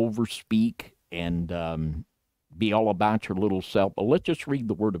easy to overspeak and be all about your little self. But let's just read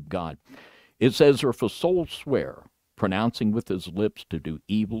the Word of God. It says, "Or if a soul swear, pronouncing with his lips to do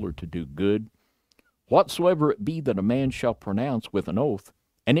evil or to do good, whatsoever it be that a man shall pronounce with an oath,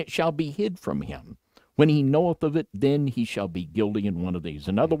 and it shall be hid from him. When he knoweth of it, then he shall be guilty in one of these."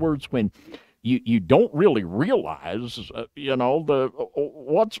 In other words, when you don't really realize,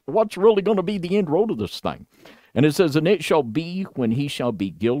 what's really going to be the end road of this thing. And it says, "And it shall be when he shall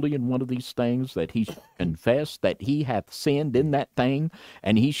be guilty in one of these things, that he shall confess that he hath sinned in that thing,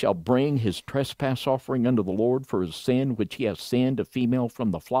 and he shall bring his trespass offering unto the Lord for his sin, which he hath sinned, a female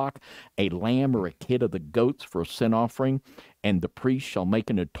from the flock, a lamb or a kid of the goats for a sin offering, and the priest shall make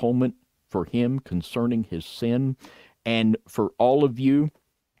an atonement for him concerning his sin." And for all of you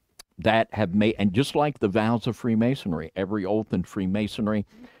that have made, and just like the vows of Freemasonry, every oath in Freemasonry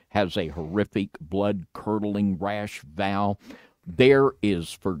has a horrific, blood-curdling, rash vow. There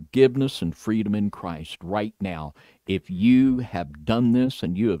is forgiveness and freedom in Christ right now. If you have done this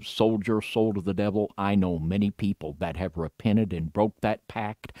and you have sold your soul to the devil, I know many people that have repented and broke that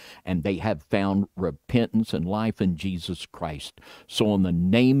pact, and they have found repentance and life in Jesus Christ. So in the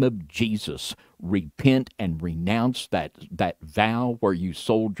name of Jesus, repent and renounce that vow where you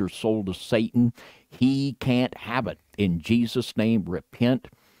sold your soul to Satan. He can't have it. In Jesus' name, repent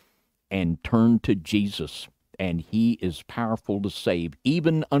and turn to Jesus, and he is powerful to save.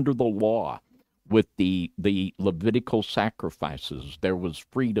 Even under the law, with the Levitical sacrifices, there was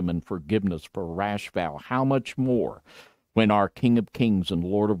freedom and forgiveness for a rash vow. How much more when our King of Kings and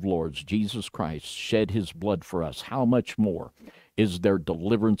Lord of Lords, Jesus Christ, shed his blood for us? How much more is there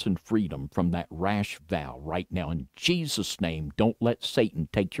deliverance and freedom from that rash vow right now? In Jesus' name, don't let Satan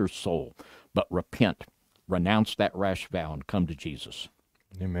take your soul, but repent, renounce that rash vow, and come to Jesus.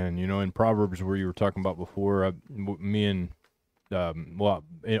 Amen. You know, in Proverbs, where you were talking about before, me and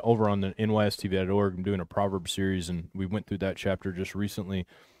over on the nystv.org, I'm doing a Proverbs series, and we went through that chapter just recently,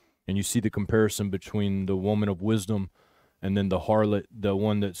 and you see the comparison between the woman of wisdom and then the harlot, the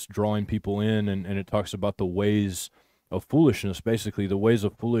one that's drawing people in, and it talks about the ways of foolishness, basically the ways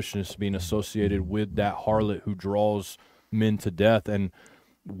of foolishness being associated with that harlot who draws men to death. And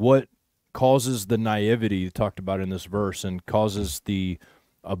what causes the naivety talked about in this verse, and causes the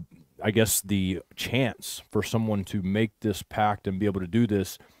the chance for someone to make this pact and be able to do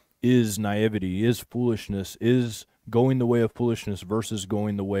this, is naivety, is foolishness, is going the way of foolishness versus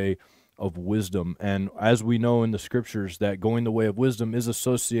going the way of wisdom. And as we know in the scriptures, that going the way of wisdom is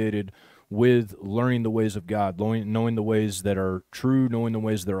associated with learning the ways of God, knowing the ways that are true, knowing the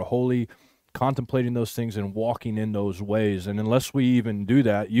ways that are holy, contemplating those things and walking in those ways. And unless we even do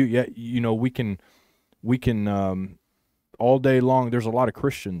that, we can all day long. There's a lot of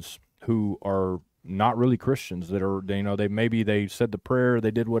Christians who are not really Christians, that are, they said the prayer,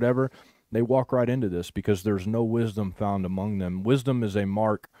 they did whatever, they walk right into this because there's no wisdom found among them. Wisdom is a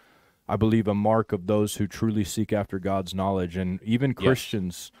mark, I believe, a mark of those who truly seek after God's knowledge. And even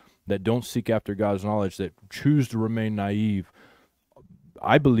Christians that don't seek after God's knowledge, that choose to remain naive,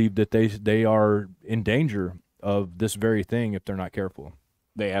 I believe that they are in danger of this very thing if they're not careful.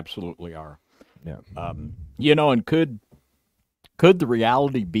 They absolutely are. Yeah. You know, and could the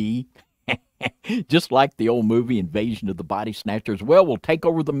reality be just like the old movie Invasion of the Body Snatchers? Well, we'll take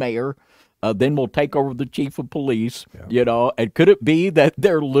over the mayor, then we'll take over the chief of police, you know, and could it be that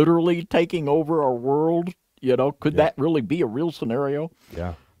they're literally taking over our world? You know, could that really be a real scenario?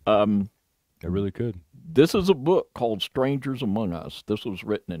 Yeah. It really could. This is a book called Strangers Among Us. This was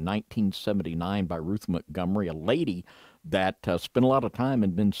written in 1979 by Ruth Montgomery, a lady that spent a lot of time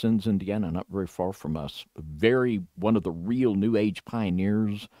in Vincennes, Indiana, not very far from us. One of the real New Age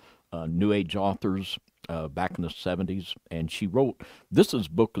pioneers, New Age authors back in the 70s. And she wrote, this is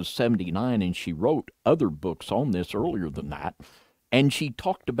book of 79, and she wrote other books on this earlier than that. And she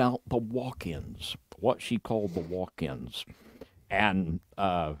talked about the walk-ins, what she called the walk-ins. And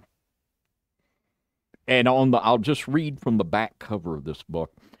I'll just read from the back cover of this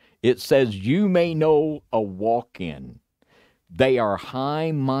book. It says, you may know a walk-in. They are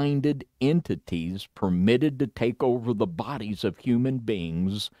high-minded entities permitted to take over the bodies of human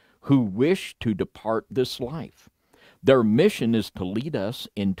beings who wish to depart this life. Their mission is to lead us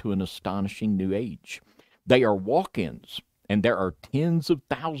into an astonishing new age. They are walk-ins, and there are tens of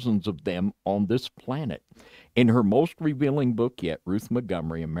thousands of them on this planet. In her most revealing book yet, Ruth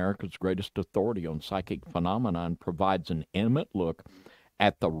Montgomery, America's Greatest Authority on Psychic Phenomenon, provides an intimate look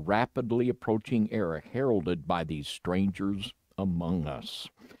at the rapidly approaching era heralded by these strangers among us.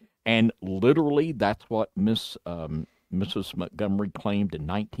 And literally, that's what Mrs. Montgomery claimed in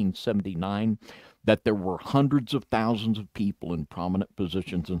 1979, that there were hundreds of thousands of people in prominent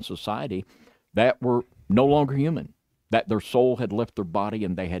positions in society that were no longer human, that their soul had left their body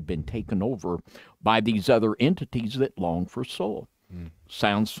and they had been taken over by these other entities that long for soul.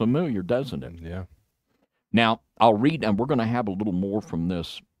 Sounds familiar, doesn't it? Yeah. Now, I'll read, and we're going to have a little more from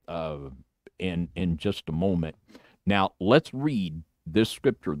this in just a moment. Now, let's read this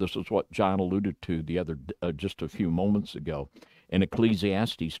scripture. This is what John alluded to the other just a few moments ago. In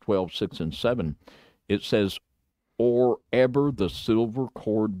Ecclesiastes 12:6 and 7, it says, or ever the silver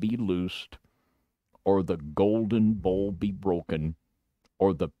cord be loosed, or the golden bowl be broken,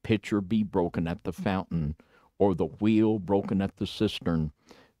 or the pitcher be broken at the fountain, or the wheel broken at the cistern,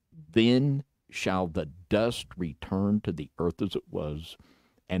 then shall the dust return to the earth as it was,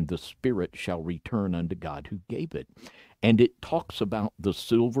 and the spirit shall return unto God who gave it. And it talks about the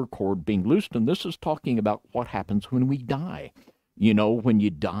silver cord being loosed, and this is talking about what happens when we die. You know, when you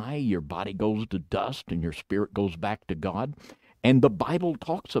die, your body goes to dust and your spirit goes back to God. And the Bible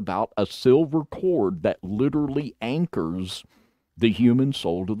talks about a silver cord that literally anchors the human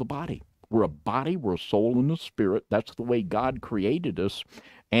soul to the body. We're a body, we're a soul and a spirit. That's the way God created us.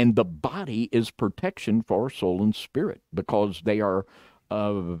 And the body is protection for our soul and spirit because they are,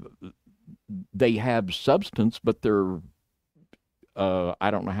 they have substance, but they're, I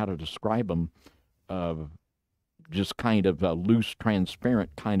don't know how to describe them, just kind of a loose,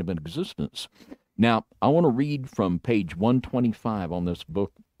 transparent kind of an existence. Now, I want to read from page 125 on this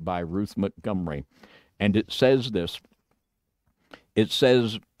book by Ruth Montgomery, and it says this. It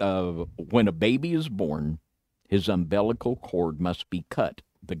says, when a baby is born, his umbilical cord must be cut,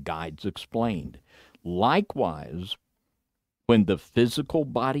 the guides explained. Likewise, when the physical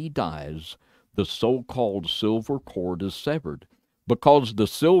body dies, the so-called silver cord is severed, because the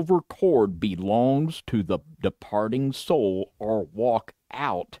silver cord belongs to the departing soul or walk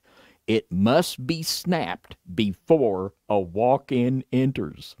out. It must be snapped before a walk-in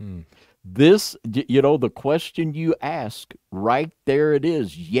enters. This, you know, the question you ask, right there it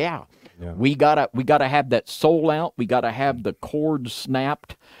is. Yeah. We gotta have that soul out. We gotta have the cord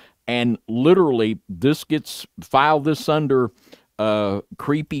snapped, and literally, file this under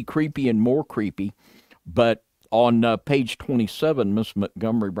creepy, and more creepy. But on page 27, Miss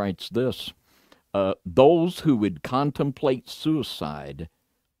Montgomery writes this: those who would contemplate suicide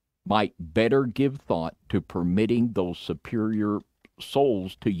might better give thought to permitting those superior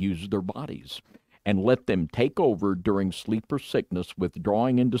souls to use their bodies, and let them take over during sleep or sickness,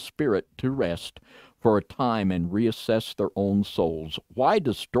 withdrawing into spirit to rest for a time and reassess their own souls. Why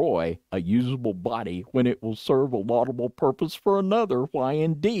destroy a usable body when it will serve a laudable purpose for another? Why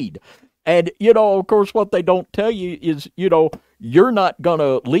indeed? And, you know, of course, what they don't tell you is, you know, you're not going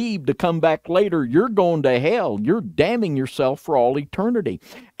to leave to come back later. You're going to hell. You're damning yourself for all eternity.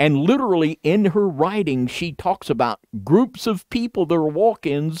 And literally in her writing, she talks about groups of people that are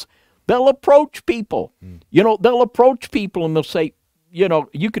walk-ins. They'll approach people. You know, they'll approach people and they'll say, you know,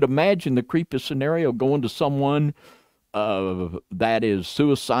 you could imagine the creepy scenario going to someone that is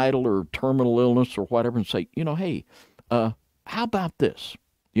suicidal or terminal illness or whatever and say, you know, hey, how about this?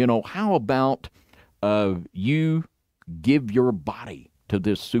 You know, how about you give your body to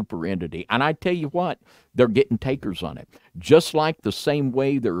this super entity. And I tell you what, they're getting takers on it. Just like the same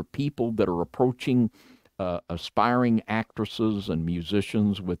way there are people that are approaching aspiring actresses and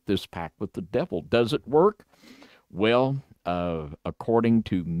musicians with this pact with the devil. Does it work? Well, according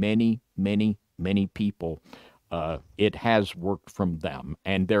to many, many, many people, it has worked from them.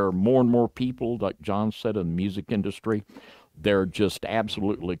 And there are more and more people, like John said, in the music industry, they're just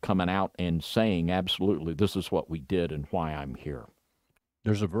absolutely coming out and saying, absolutely, this is what we did and why I'm here.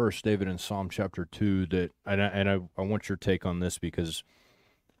 There's a verse, David, in Psalm chapter 2 that, I want your take on this, because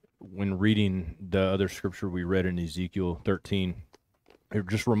when reading the other scripture we read in Ezekiel 13, it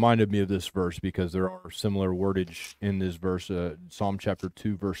just reminded me of this verse because there are similar wordage in this verse. Psalm chapter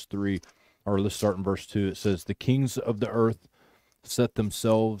 2, verse 3, or let's start in verse 2. It says, "The kings of the earth set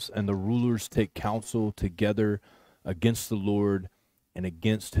themselves, and the rulers take counsel together against the Lord and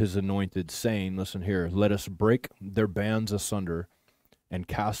against his anointed, saying," listen here, "Let us break their bands asunder and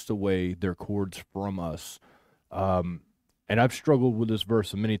cast away their cords from us." And I've struggled with this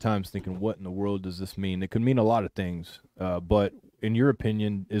verse many times thinking, what in the world does this mean? It could mean a lot of things, but in your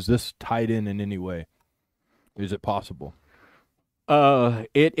opinion, is this tied in any way? Is it possible?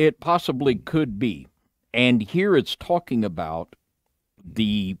 It possibly could be. And here it's talking about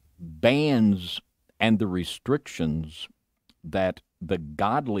the bans and the restrictions that the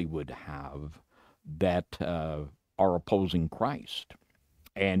godly would have that are opposing Christ.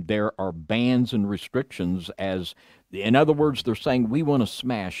 And there are bans and restrictions as, in other words, they're saying we want to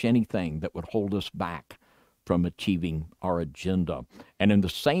smash anything that would hold us back from achieving our agenda. And in the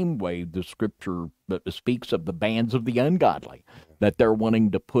same way, the scripture speaks of the bans of the ungodly that they're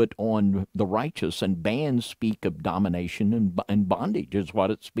wanting to put on the righteous, and bans speak of domination and bondage is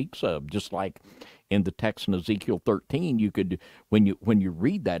what it speaks of. Just like in the text in Ezekiel 13, you could, when you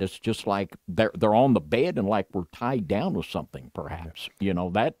read that, it's just like they're on the bed and like we're tied down with something, perhaps. You know,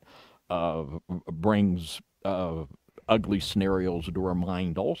 that brings ugly scenarios to our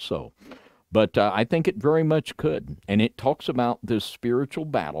mind also. But I think it very much could. And it talks about this spiritual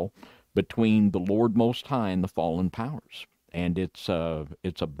battle between the Lord Most High and the fallen powers. And it's a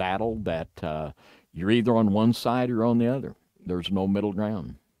battle that you're either on one side or on the other. There's no middle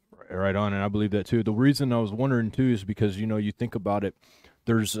ground. Right on, and I believe that too. The reason I was wondering too is because, you know, you think about it,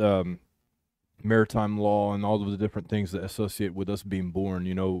 there's maritime law and all of the different things that associate with us being born.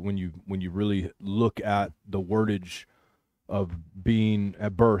 You know, when you really look at the wordage of being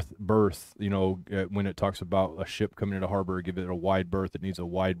at birth, you know, when it talks about a ship coming into harbor, give it a wide berth. It needs a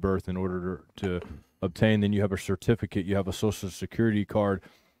wide berth in order to obtain. Then you have a certificate, you have a social security card.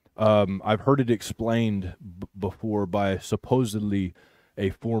 I've heard it explained before by supposedly a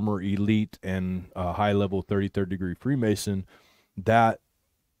former elite and high-level 33rd degree Freemason, that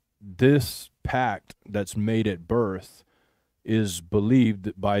this pact that's made at birth is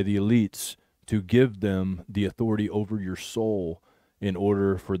believed by the elites to give them the authority over your soul in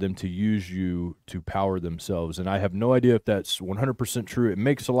order for them to use you to power themselves. And I have no idea if that's 100% true. It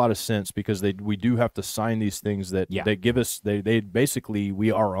makes a lot of sense because we do have to sign these things that they give us. They basically,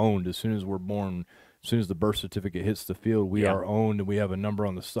 we are owned as soon as we're born. As soon as the birth certificate hits the field, we are owned, and we have a number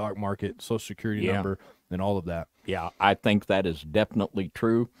on the stock market, social security number, and all of that. Yeah, I think that is definitely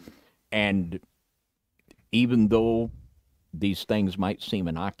true. And even though these things might seem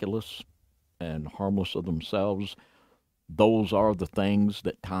innocuous and harmless of themselves, those are the things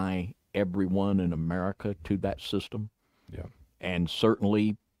that tie everyone in America to that system. Yeah. And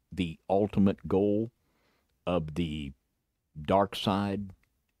certainly the ultimate goal of the dark side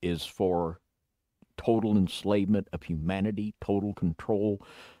is for total enslavement of humanity, total control,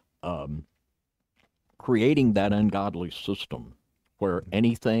 creating that ungodly system where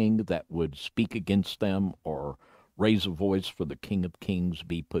anything that would speak against them or raise a voice for the King of Kings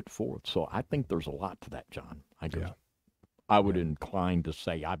be put forth. So I think there's a lot to that, John. I would incline to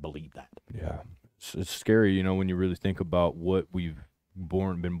say I believe that. Yeah. It's scary, you know, when you really think about what we've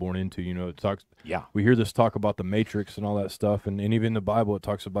been born into. You know, it talks. Yeah. We hear this talk about the Matrix and all that stuff, and even in the Bible it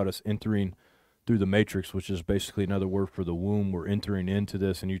talks about us entering through the matrix, which is basically another word for the womb. We're entering into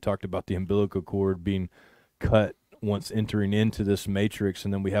this, and you talked about the umbilical cord being cut once entering into this matrix,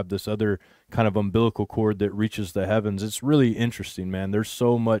 and then we have this other kind of umbilical cord that reaches the heavens. It's really interesting, man. There's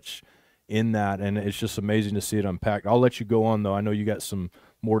so much in that, and it's just amazing to see it unpacked. I'll let you go on, though. I know you got some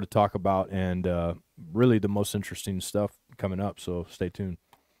more to talk about, and really the most interesting stuff coming up, so stay tuned.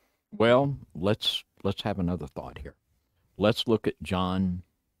 Well, let's have another thought here. Let's look at John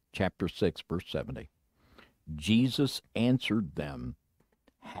chapter 6, verse 70. Jesus answered them,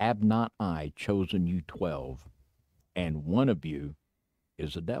 "Have not I chosen you 12, and one of you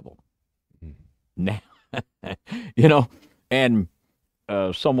is a devil?" Now, you know, and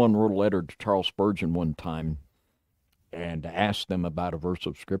someone wrote a letter to Charles Spurgeon one time and asked them about a verse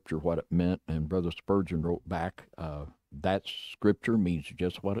of Scripture, what it meant, and Brother Spurgeon wrote back, that Scripture means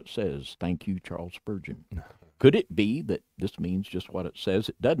just what it says. Thank you, Charles Spurgeon. Could it be that this means just what it says?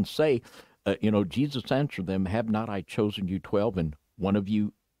 It doesn't say, Jesus answered them, have not I chosen you 12, and one of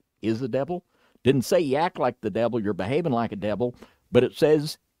you is a devil? Didn't say you act like the devil, you're behaving like a devil, but it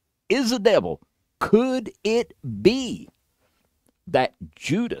says, is a devil. Could it be that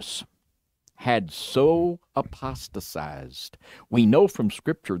Judas had so apostatized? We know from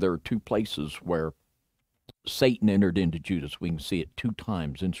Scripture there are two places where Satan entered into Judas. We can see it 2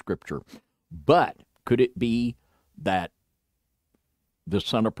 times in Scripture. But could it be that the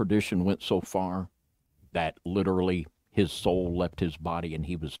son of perdition went so far that literally his soul left his body and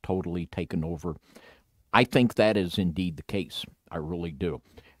he was totally taken over? I think that is indeed the case. I really do.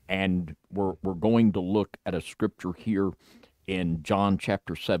 And we're going to look at a Scripture here in John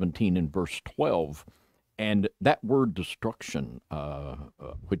chapter 17 and verse 12, and that word destruction,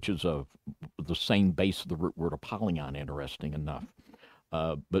 which is the same base of the root word Apollyon, interesting enough,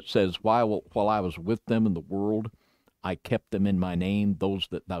 but says, while I was with them in the world, I kept them in my name. Those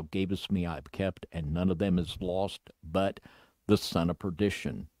that thou gavest me I have kept, and none of them is lost, but the son of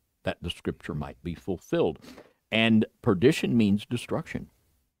perdition, that the Scripture might be fulfilled. And perdition means destruction.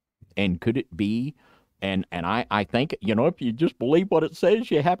 And could it be? And I think, if you just believe what it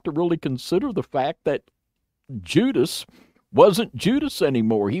says, you have to really consider the fact that Judas wasn't Judas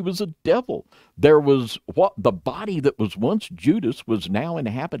anymore. He was a devil. There was the body that was once Judas was now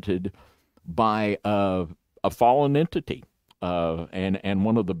inhabited by a fallen entity, and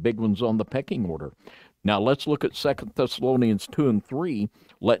one of the big ones on the pecking order. Now let's look at 2 Thessalonians 2 and 3.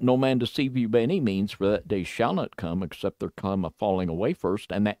 Let no man deceive you by any means, for that day shall not come, except there come a falling away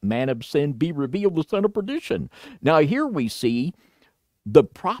first, and that man of sin be revealed, the son of perdition. Now here we see the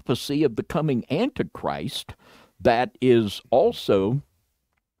prophecy of the coming Antichrist that is also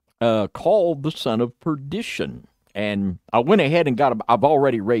called the son of perdition. And I went ahead and I've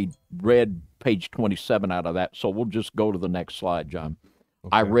already read page 27 out of that, so we'll just go to the next slide, John.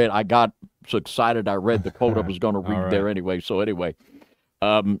 Okay. I got so excited I read the quote I was going to read there anyway. So anyway,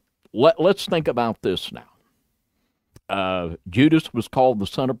 let's think about this now. Judas was called the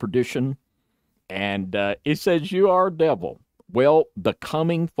son of perdition, and it says, you are a devil. Well, the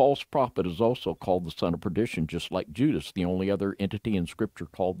coming false prophet is also called the son of perdition, just like Judas, the only other entity in Scripture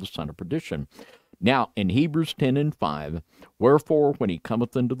called the son of perdition. Now, in Hebrews 10 and 5, wherefore, when he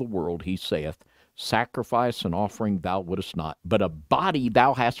cometh into the world, he saith, sacrifice and offering thou wouldest not, but a body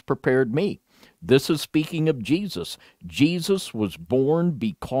thou hast prepared me. This is speaking of Jesus. Jesus was born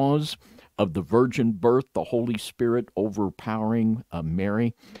because of the virgin birth, the Holy Spirit overpowering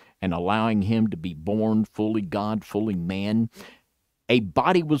Mary and allowing him to be born fully God, fully man. A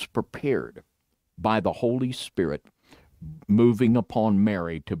body was prepared by the Holy Spirit moving upon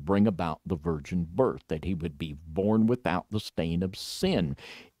Mary to bring about the virgin birth, that he would be born without the stain of sin.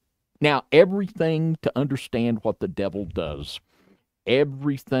 Now, everything to understand what the devil does,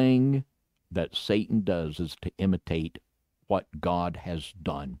 everything that Satan does is to imitate what God has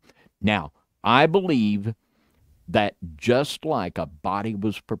done. Now, I believe that just like a body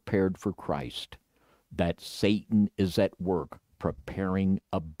was prepared for Christ, that Satan is at work preparing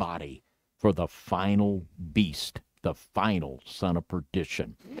a body for the final beast, the final son of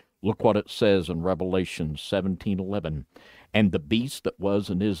perdition. Look what it says in Revelation 17:11. And the beast that was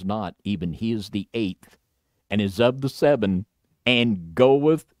and is not, even he is the 8th, and is of the 7, and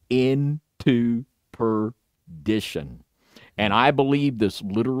goeth into perdition. And I believe this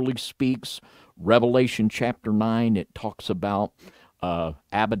literally speaks, Revelation chapter 9, it talks about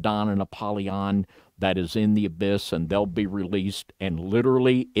Abaddon and Apollyon that is in the abyss, and they'll be released, and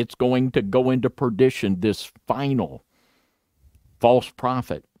literally it's going to go into perdition, this final false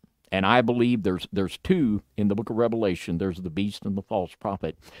prophet. And I believe there's 2 in the book of Revelation. There's the beast and the false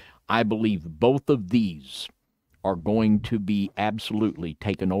prophet. I believe both of these are going to be absolutely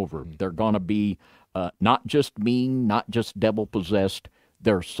taken over. They're going to be not just mean, not just devil-possessed.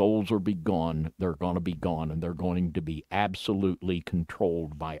 Their souls are be gone. They're going to be gone, and they're going to be absolutely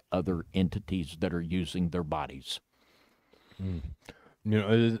controlled by other entities that are using their bodies.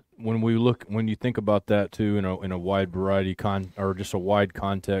 When you think about that too, in a wide variety or just a wide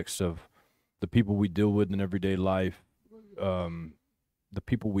context of the people we deal with in everyday life, the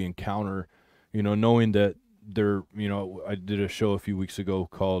people we encounter, knowing that they're, I did a show a few weeks ago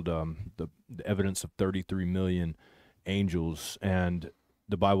called the Evidence of 33 Million Angels, and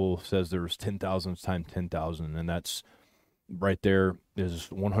the Bible says there was 10,000 times 10,000, and that's right there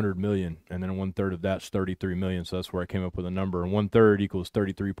is 100 million, and then 1/3 of that's 33 million. So that's where I came up with a number, and 1/3 equals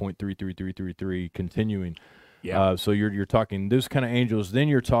 33.33333, continuing. Yeah. So you're talking those kind of angels. Then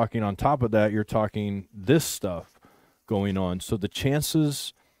you're talking on top of that, you're talking this stuff going on. So the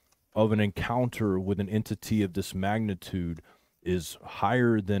chances of an encounter with an entity of this magnitude is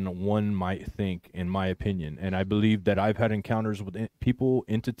higher than one might think, in my opinion. And I believe that I've had encounters with people,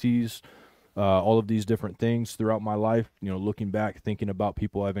 entities, all of these different things throughout my life. You know, looking back, thinking about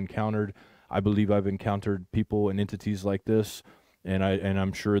people I've encountered, I believe I've encountered people and entities like this, and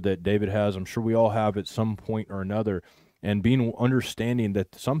I'm sure that David has. I'm sure we all have at some point or another. And understanding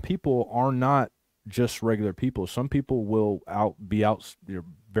that some people are not just regular people. Some people will be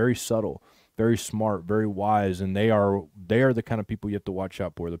very subtle, very smart, very wise, and they are the kind of people you have to watch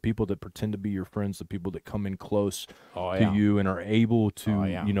out for. The people that pretend to be your friends, the people that come in close to you and are able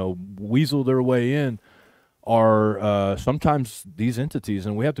to weasel their way in, are sometimes these entities.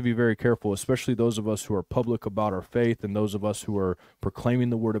 And we have to be very careful, especially those of us who are public about our faith and those of us who are proclaiming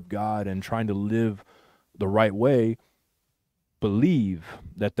the word of God and trying to live the right way. Believe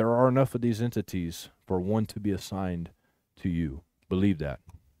that there are enough of these entities for one to be assigned to you. Believe that.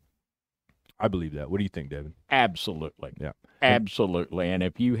 I believe that. What do you think, David? Absolutely. Yeah. Absolutely. And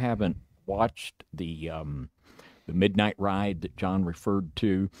if you haven't watched the Midnight Ride that John referred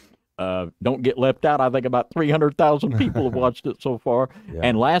to, don't get left out. I think about 300,000 people have watched it so far. Yeah.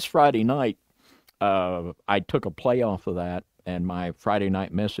 And last Friday night, I took a play off of that, and my Friday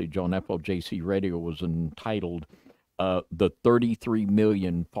night message on FLJC Radio was entitled "The 33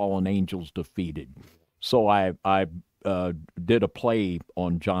 Million Fallen Angels Defeated." So I did a play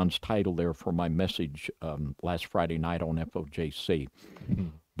on John's title there for my message last Friday night on FOJC.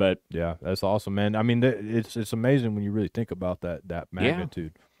 But yeah, that's awesome, man. I mean, it's amazing when you really think about that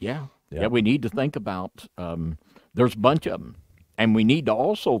magnitude. Yeah, we need to think about there's a bunch of them. And we need to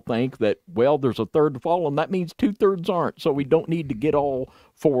also think that, well, there's a third fallen. That means 2/3 aren't. So we don't need to get all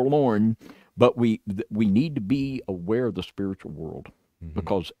forlorn, but we need to be aware of the spiritual world.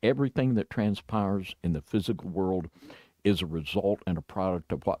 Because everything that transpires in the physical world is a result and a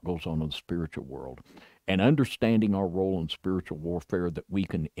product of what goes on in the spiritual world. And understanding our role in spiritual warfare, that we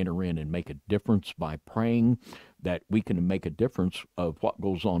can enter in and make a difference by praying, that we can make a difference of what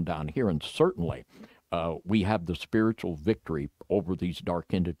goes on down here. And certainly we have the spiritual victory over these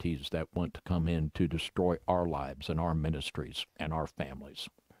dark entities that want to come in to destroy our lives and our ministries and our families.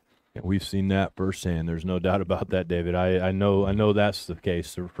 Yeah, we've seen that firsthand. There's no doubt about that, David. I know that's the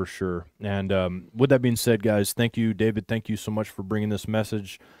case for sure. And with that being said, guys, thank you, David. Thank you so much for bringing this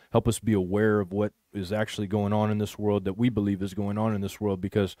message. Help us be aware of what is actually going on in this world, that we believe is going on in this world,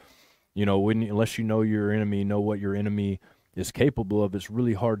 because, you know, unless you know your enemy, know what your enemy is capable of, it's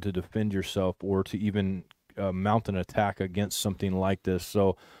really hard to defend yourself or to even mount an attack against something like this.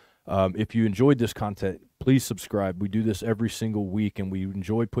 So if you enjoyed this content, please subscribe. We do this every single week, and we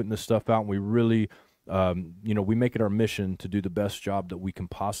enjoy putting this stuff out, and we really, we make it our mission to do the best job that we can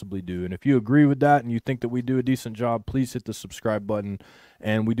possibly do. And if you agree with that and you think that we do a decent job, please hit the subscribe button.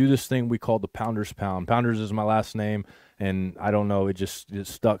 And we do this thing we call the Pounders Pound. Pounders is my last name, and I don't know, it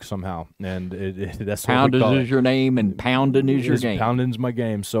stuck somehow. And that's what we call it. Pounders is your name, and pounding is your game. Pounding's my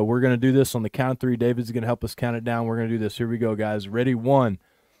game. So we're going to do this on the count of 3. David's going to help us count it down. We're going to do this. Here we go, guys. Ready? 1,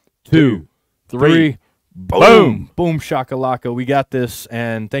 2, 3. Boom! Boom, shakalaka. We got this,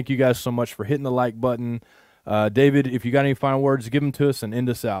 and thank you guys so much for hitting the like button. David, if you got any final words, give them to us and end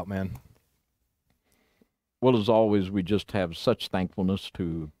us out, man. Well, as always, we just have such thankfulness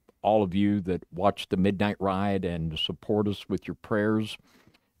to all of you that watch the Midnight Ride and support us with your prayers.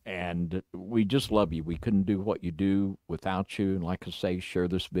 And we just love you. We couldn't do what you do without you. And like I say, share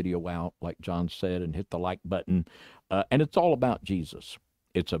this video out, like John said, and hit the like button. And it's all about Jesus.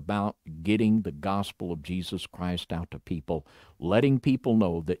 It's about getting the gospel of Jesus Christ out to people, letting people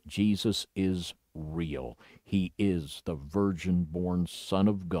know that Jesus is real. He is the virgin-born Son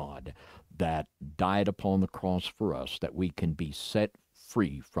of God that died upon the cross for us, that we can be set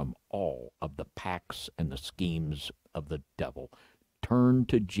free from all of the pacts and the schemes of the devil. Turn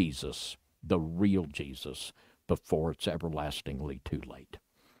to Jesus, the real Jesus, before it's everlastingly too late.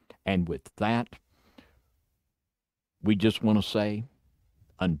 And with that, we just want to say,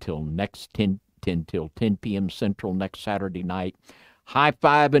 until next 10 till 10 p.m. Central next Saturday night, high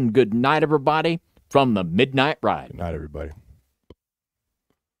five and good night, everybody, from the Midnight Ride. Good night, everybody.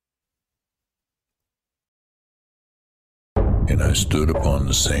 And I stood upon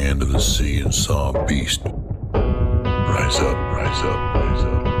the sand of the sea and saw a beast rise up, rise up, rise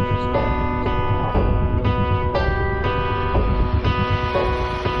up, rise up.